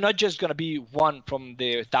you're not just going to be one from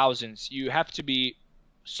the thousands. You have to be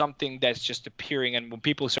something that's just appearing. And when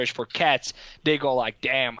people search for cats, they go like,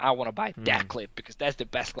 damn, I want to buy that clip because that's the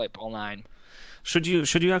best clip online. Should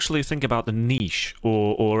you actually think about the niche,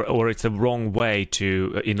 or it's a wrong way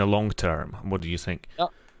to in the long term? What do you think?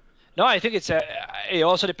 No, I think it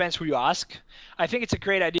also depends who you ask. I think it's a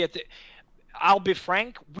great idea. I'll be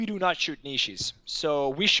frank, we do not shoot niches. So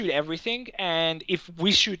we shoot everything, and if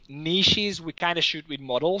we shoot niches, we kind of shoot with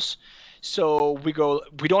models. So we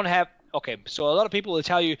don't have, okay, so a lot of people will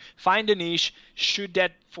tell you, find a niche, shoot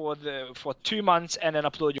that for 2 months, and then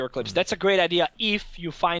upload your clips. That's a great idea if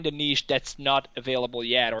you find a niche that's not available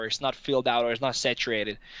yet, or it's not filled out, or it's not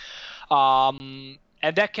saturated. And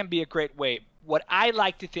that can be a great way. What I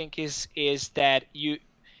like to think is that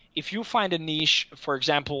if you find a niche, for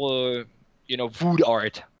example, wood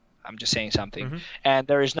art, I'm just saying something, and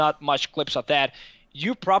there is not much clips of that,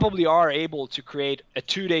 you probably are able to create a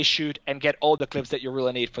 2-day shoot and get all the clips that you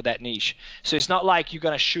really need for that niche. So it's not like you're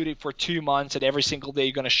going to shoot it for 2 months and every single day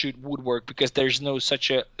you're going to shoot woodwork, because there's no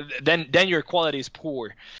such a, then your quality is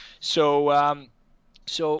poor.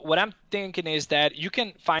 So what I'm thinking is that you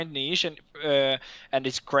can find niche and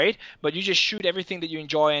it's great, but you just shoot everything that you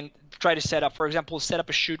enjoy and try to set up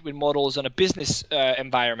a shoot with models on a business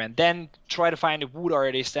environment. Then try to find a wood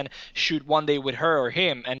artist and shoot one day with her or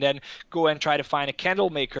him, and then go and try to find a candle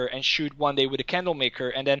maker and shoot one day with a candle maker.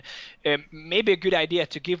 And then maybe a good idea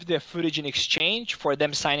to give the footage in exchange for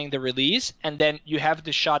them signing the release, and then you have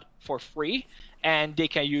the shot for free and they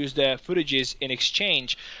can use the footages in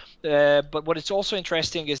exchange. But what is also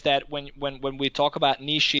interesting is that when we talk about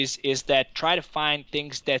niches, is that try to find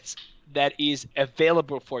things that is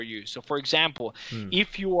available for you. So for example,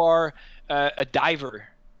 if you are a diver,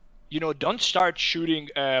 don't start shooting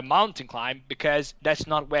a mountain climb, because that's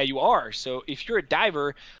not where you are. So if you're a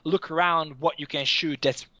diver, look around what you can shoot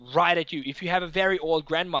that's right at you. If you have a very old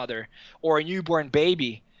grandmother or a newborn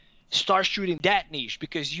baby, start shooting that niche,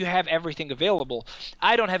 because you have everything available.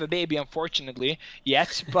 I don't have a baby, unfortunately,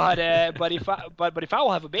 yet, but if I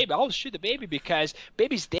will have a baby, I'll shoot the baby, because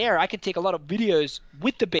baby's there. I can take a lot of videos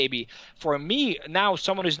with the baby. For me now,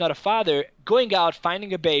 someone who's not a father, going out,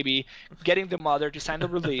 finding a baby, getting the mother to sign the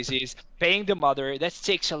releases, paying the mother, that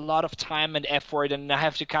takes a lot of time and effort, and I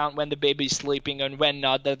have to count when the baby's sleeping and when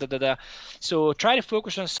not. So try to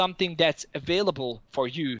focus on something that's available for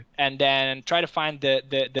you, and then try to find the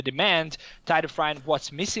demand, try to find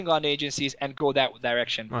what's missing on agencies, and go that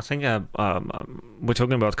direction. I think we're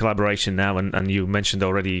talking about collaboration now, and you mentioned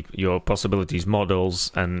already your possibilities,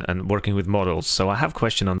 models, and working with models. So I have a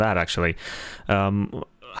question on that, actually.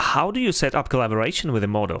 How do you set up collaboration with a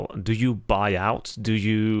model? Do you buy out? Do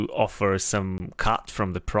you offer some cut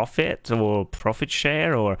from the profit or profit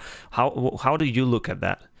share? Or how do you look at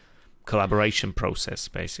that collaboration process,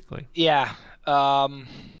 basically? Yeah.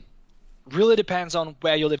 Really depends on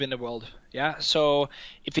where you live in the world. Yeah. So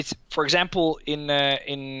if it's, for example, in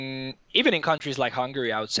even in countries like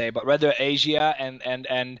Hungary, I would say, but rather Asia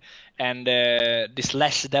and these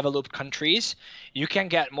less developed countries, you can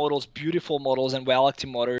get models, beautiful models, and well-acting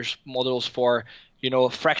models for a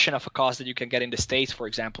fraction of a cost that you can get in the States, for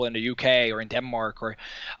example, in the UK or in Denmark, or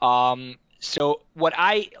so what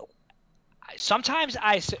I sometimes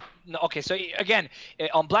okay, so again,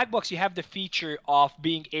 on Black Box you have the feature of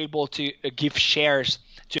being able to give shares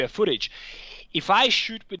to a footage. If I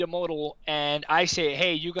shoot with a model and I say,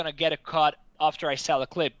 hey, you're gonna get a cut after I sell a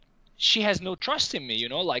clip, she has no trust in me,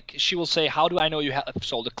 like she will say, how do I know you have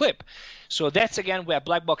sold a clip? So that's again where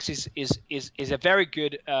Black Box is a very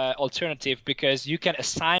good alternative, because you can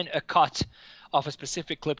assign a cut of a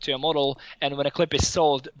specific clip to a model, and when a clip is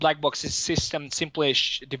sold, Black Box's system simply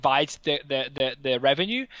divides the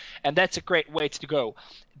revenue, and that's a great way to go.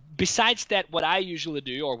 Besides that, what I usually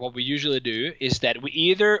do, or what we usually do, is that we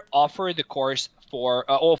either offer the course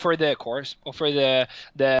offer the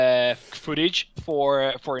footage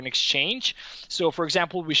for an exchange. So for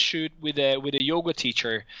example, we shoot with a yoga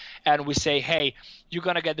teacher, and we say, hey, you're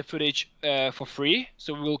gonna get the footage for free.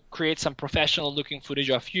 So we'll create some professional looking footage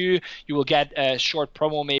of you. You will get a short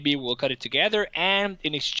promo, maybe we'll cut it together, and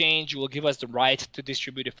in exchange you will give us the right to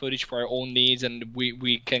distribute the footage for our own needs, and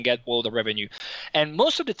we can get all the revenue. And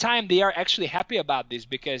most of the time they are actually happy about this,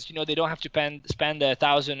 because they don't have to spend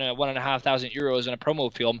 1,500 euros on a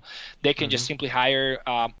promo film. They can just simply hire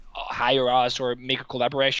us or make a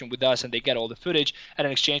collaboration with us, and they get all the footage, and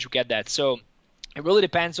in exchange we get that. So it really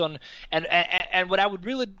depends on, and what I would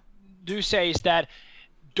really do say is that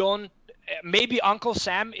maybe Uncle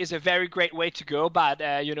Sam is a very great way to go about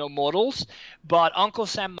models, but Uncle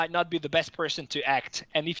Sam might not be the best person to act,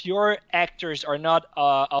 and if your actors are not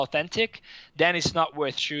authentic, then it's not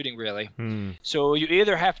worth shooting, really. So you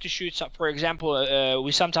either have to shoot for example,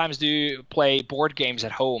 we sometimes do play board games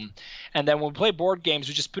at home, and then when we play board games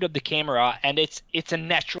we just put up the camera, and it's a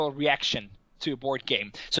natural reaction to a board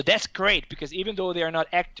game. So that's great, because even though they are not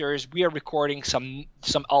actors, we are recording some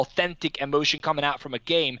authentic emotion coming out from a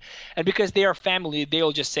game. And because they are family,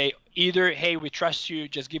 they'll just say either, hey, we trust you,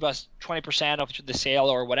 just give us 20% of the sale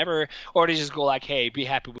or whatever, or they just go like, hey, be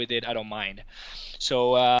happy with it, I don't mind.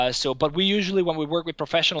 But we usually, when we work with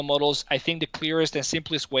professional models, I think the clearest and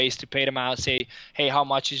simplest way is to pay them out, say, hey, how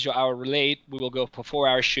much is your hourly rate? We will go for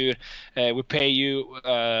 4-hour shoot. We pay you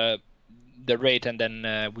the rate, and then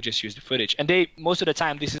we just use the footage. And most of the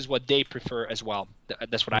time this is what they prefer as well.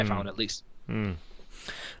 That's what I found, at least.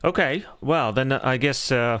 Okay, well then I guess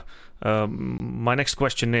my next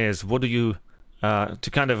question is, what do you to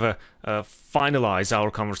kind of finalize our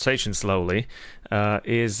conversation slowly,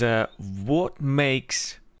 is what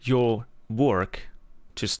makes your work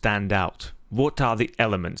to stand out? What are the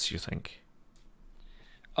elements, you think?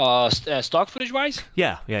 Stock footage wise?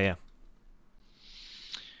 Yeah.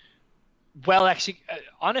 Well, actually,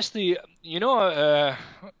 honestly, we have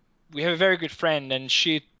a very good friend, and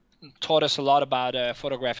she taught us a lot about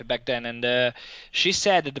photography back then. And she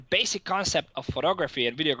said that the basic concept of photography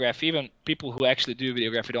and videography, even people who actually do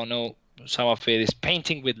videography don't know some of it, is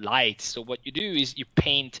painting with light. So what you do is you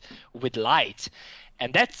paint with light,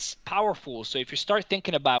 and that's powerful. So if you start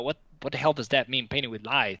thinking about what the hell does that mean, painting with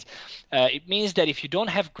light, it means that if you don't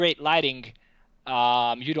have great lighting,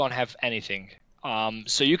 you don't have anything.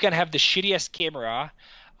 So you can have the shittiest camera,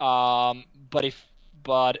 but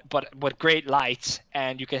great lights,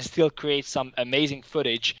 and you can still create some amazing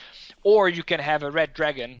footage. Or you can have a Red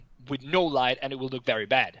Dragon with no light, and it will look very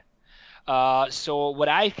bad. So what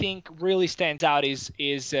I think really stands out is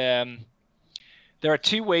there are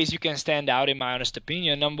two ways you can stand out, in my honest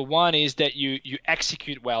opinion. Number one is that you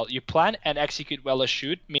execute well. You plan and execute well a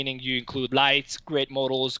shoot, meaning you include lights, great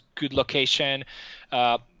models, good location,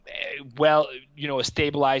 a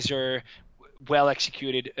stabilizer, well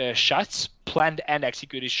executed shots, planned and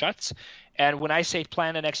executed shots. And when I say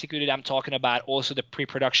planned and executed, I'm talking about also the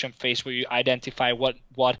pre-production phase, where you identify what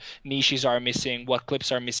niches are missing, what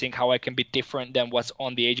clips are missing, how I can be different than what's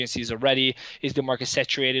on the agencies already. Is the market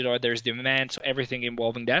saturated or there's demand? So everything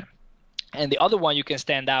involving that. And the other one you can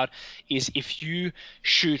stand out is if you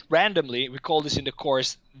shoot randomly. We call this in the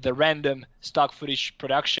course the random stock footage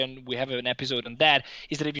production. We have an episode on that.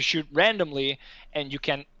 Is that if you shoot randomly and you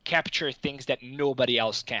can capture things that nobody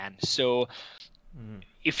else can. So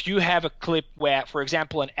if you have a clip where, for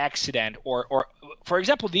example, an accident or for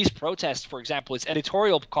example, these protests, for example, it's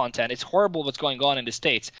editorial content. It's horrible what's going on in the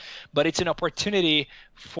States, but it's an opportunity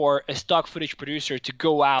for a stock footage producer to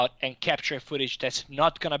go out and capture footage that's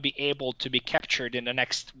not going to be able to be captured in the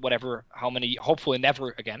next hopefully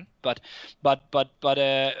never again. But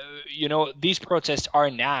these protests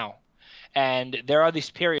are now. And there are these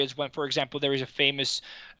periods when, for example, there is a famous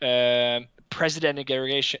president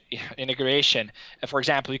inauguration. For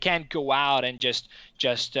example, you can't go out and just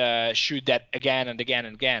shoot that again and again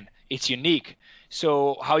and again. It's unique.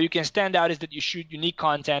 So how you can stand out is that you shoot unique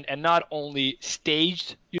content, and not only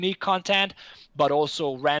staged unique content, but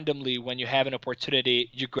also randomly when you have an opportunity,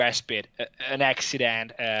 you grasp it. An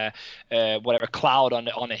accident, whatever, cloud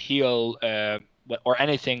on a hill, or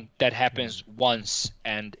anything that happens once,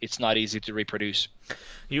 and it's not easy to reproduce.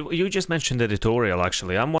 You just mentioned editorial,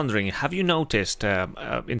 actually. I'm wondering, have you noticed,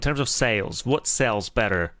 in terms of sales, what sells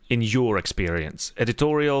better in your experience?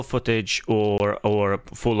 Editorial footage or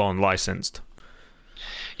full-on licensed?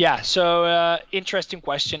 Yeah, so interesting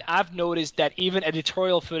question. I've noticed that even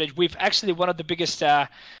editorial footage, we've actually, one of the biggest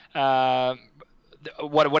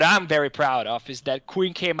what I'm very proud of is that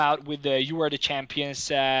Queen came out with the "You Are the Champions"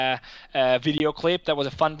 video clip. That was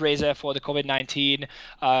a fundraiser for the COVID-19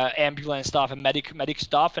 ambulance stuff and medic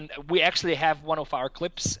stuff, and we actually have one of our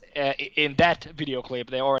clips in that video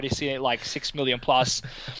clip. They already see it like 6 million plus,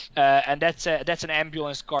 and that's an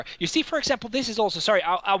ambulance car. You see, for example, this is also, sorry,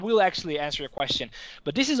 I will actually answer your question,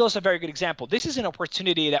 but this is also a very good example. This is an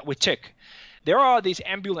opportunity that we took. There are these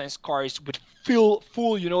ambulance cars with full,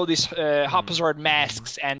 these Hapazoid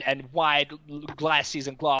masks and wide glasses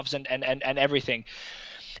and gloves and everything.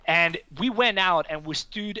 And we went out and we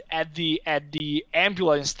stood at the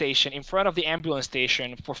ambulance station, in front of the ambulance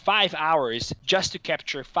station, for 5 hours just to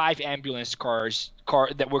capture 5 ambulance cars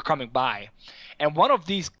that were coming by. And one of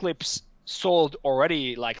these clips sold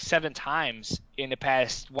already like 7 times in the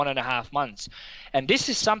past 1.5 months. And this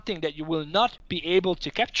is something that you will not be able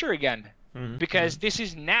to capture again. Because this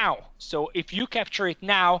is now. So if you capture it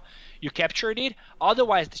now, you captured it.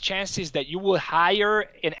 Otherwise, the chances that you will hire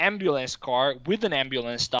an ambulance car with an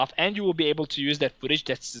ambulance stuff and you will be able to use that footage,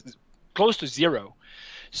 that's close to zero.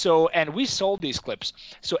 So, and we sold these clips.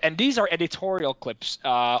 So, and these are editorial clips,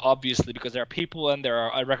 obviously, because there are people and there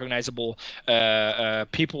are recognizable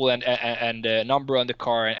people and number on the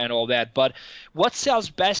car and all that. But what sells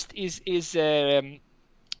best is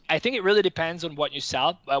I think it really depends on what you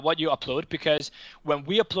sell, what you upload, because when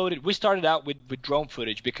we uploaded, we started out with drone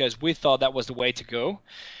footage because we thought that was the way to go.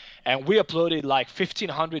 And we uploaded like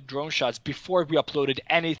 1,500 drone shots before we uploaded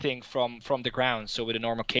anything from the ground, so with a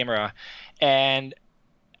normal camera. And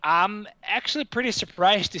I'm actually pretty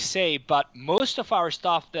surprised to say, but most of our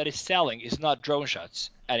stuff that is selling is not drone shots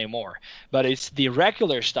anymore, but it's the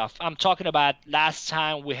regular stuff. I'm talking about last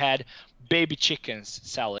time we had baby chickens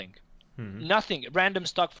selling. Nothing, random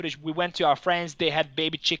stock footage. We went to our friends, they had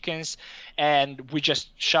baby chickens, and we just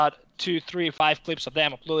shot 2, 3, 5 clips of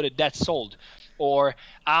them, uploaded, that's sold. Or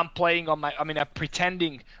I'm playing on I'm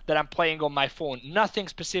pretending that I'm playing on my phone. Nothing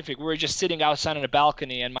specific. We were just sitting outside on a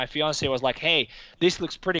balcony, and my fiance was like, hey, this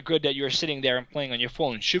looks pretty good that you're sitting there and playing on your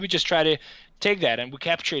phone. Should we just try to take that? And we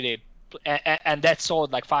captured it, and that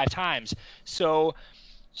sold like 5 times. So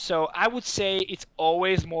I would say it's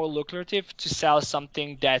always more lucrative to sell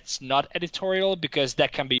something that's not editorial, because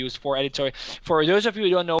that can be used for editorial. For those of you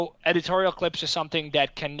who don't know, editorial clips are something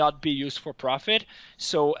that cannot be used for profit.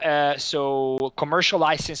 So commercial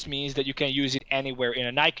license means that you can use it anywhere, in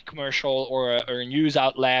a Nike commercial or a news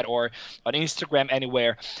outlet or on Instagram,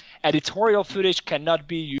 anywhere. Editorial footage cannot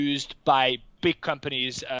be used by big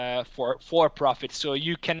companies for profit. So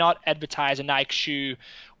you cannot advertise a Nike shoe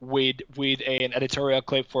with an editorial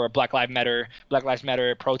clip for a Black Lives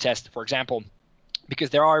Matter protest, for example, because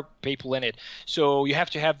there are people in it. So you have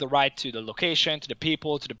to have the right to the location, to the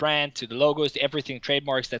people, to the brand, to the logos, to everything,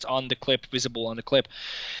 trademarks that's on the clip, visible on the clip.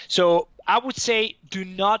 So I would say do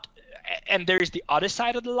not. And there is the other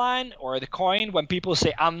side of the line, or the coin, when people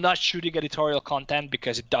say, I'm not shooting editorial content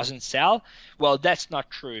because it doesn't sell. Well, that's not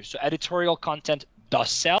true. So editorial content does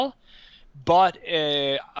sell, but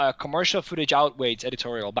commercial footage outweighs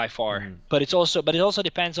editorial by far. But it also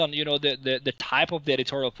depends on the type of the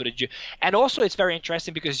editorial footage. And also it's very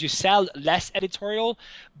interesting because you sell less editorial,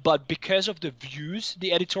 but because of the views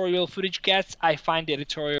the editorial footage gets, I find the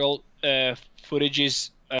editorial footage is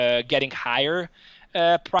getting higher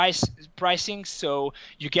pricing, so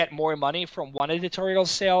you get more money from one editorial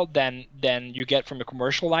sale than you get from a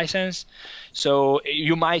commercial license. So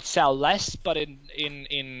you might sell less, but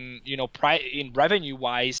in revenue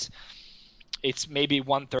wise, it's maybe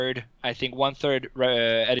 1/3. I think 1/3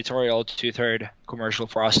 editorial, 2/3 commercial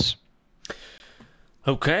for us.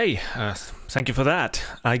 Okay, thank you for that.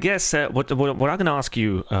 I guess what I'm going to ask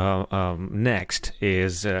you next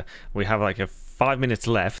is we have like 5 minutes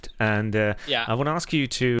left, and I want to ask you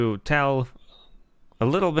to tell a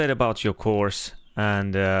little bit about your course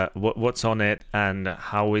and what's on it, and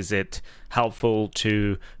how is it helpful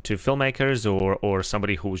to filmmakers or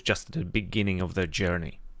somebody who's just at the beginning of their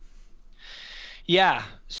journey? Yeah,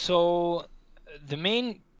 so the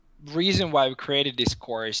main reason why we created this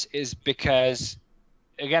course is because,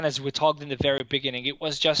 again, as we talked in the very beginning, it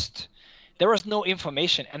was just there was no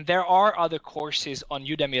information, and there are other courses on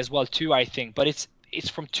Udemy as well too, I think, but it's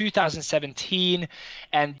from 2017,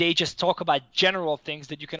 and they just talk about general things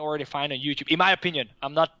that you can already find on YouTube. In my opinion,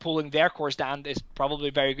 I'm not pulling their course down. It's probably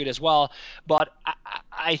very good as well, but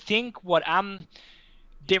I think what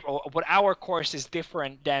our course is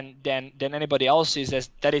different than anybody else's is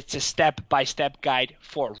that it's a step-by-step guide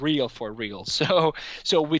for real. So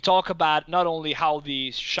we talk about not only how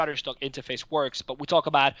the Shutterstock interface works, but we talk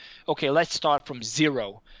about, okay, let's start from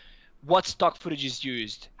zero. What stock footage is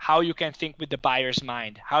used, how you can think with the buyer's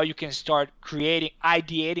mind, how you can start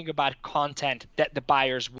ideating about content that the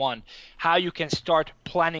buyers want, how you can start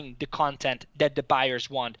planning the content that the buyers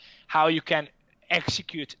want, how you can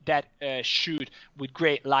execute that shoot with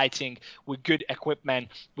great lighting, with good equipment,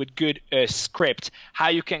 with good script, how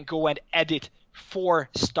you can go and edit for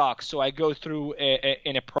stock. So I go through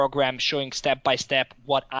in a program showing step by step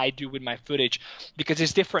what I do with my footage, because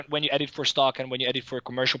it's different when you edit for stock and when you edit for a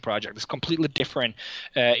commercial project. It's completely different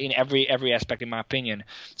in every aspect, in my opinion.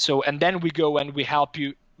 So, and then we go and we help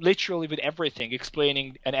you literally with everything,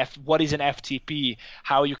 explaining what is an FTP,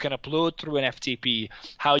 how you can upload through an FTP,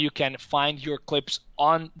 how you can find your clips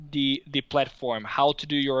on the platform, how to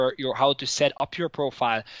do your how to set up your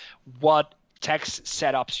profile, what tax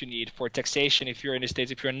setups you need for taxation if you're in the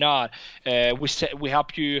States, if you're not. We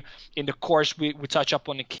help you in the course. We touch up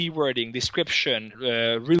on the keywording, description,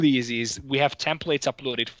 releases. We have templates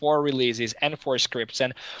uploaded for releases and for scripts,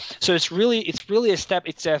 and so it's really a step.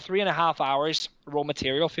 It's 3.5 hours raw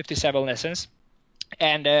material, 57 lessons.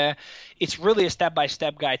 And it's really a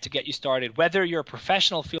step-by-step guide to get you started. Whether you're a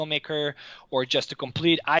professional filmmaker or just a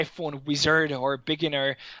complete iPhone wizard or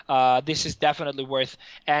beginner, this is definitely worth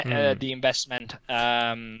the investment,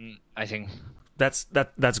 I think.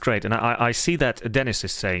 That's great. And I see that Dennis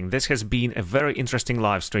is saying this has been a very interesting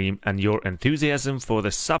live stream, and your enthusiasm for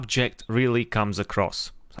the subject really comes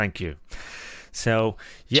across. Thank you. So,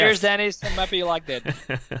 yes. Cheers, Dennis. I'm happy you liked it.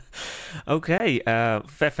 Okay,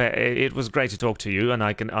 Fefe, it was great to talk to you, and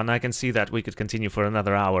I can see that we could continue for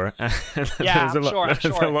another hour. Yeah, I'm sure. There's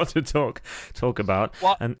a lot to talk about.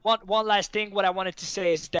 Well, and one last thing, what I wanted to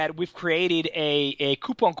say is that we've created a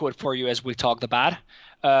coupon code for you, as we talked about.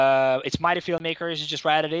 It's Mighty Filmmakers. You just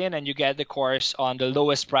write it in, and you get the course on the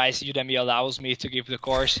lowest price Udemy allows me to give the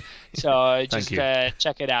course. So just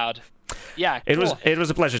check it out. Yeah, it was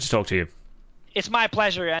a pleasure to talk to you. It's my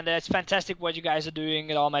pleasure, and it's fantastic what you guys are doing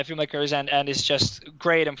and all my filmmakers, and it's just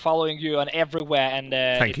great. I'm following you on everywhere, and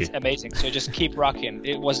it's amazing. So just keep rocking.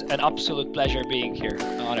 It was an absolute pleasure being here.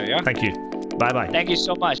 An honor, yeah? Thank you. Bye-bye. Thank you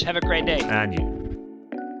so much. Have a great day. And you.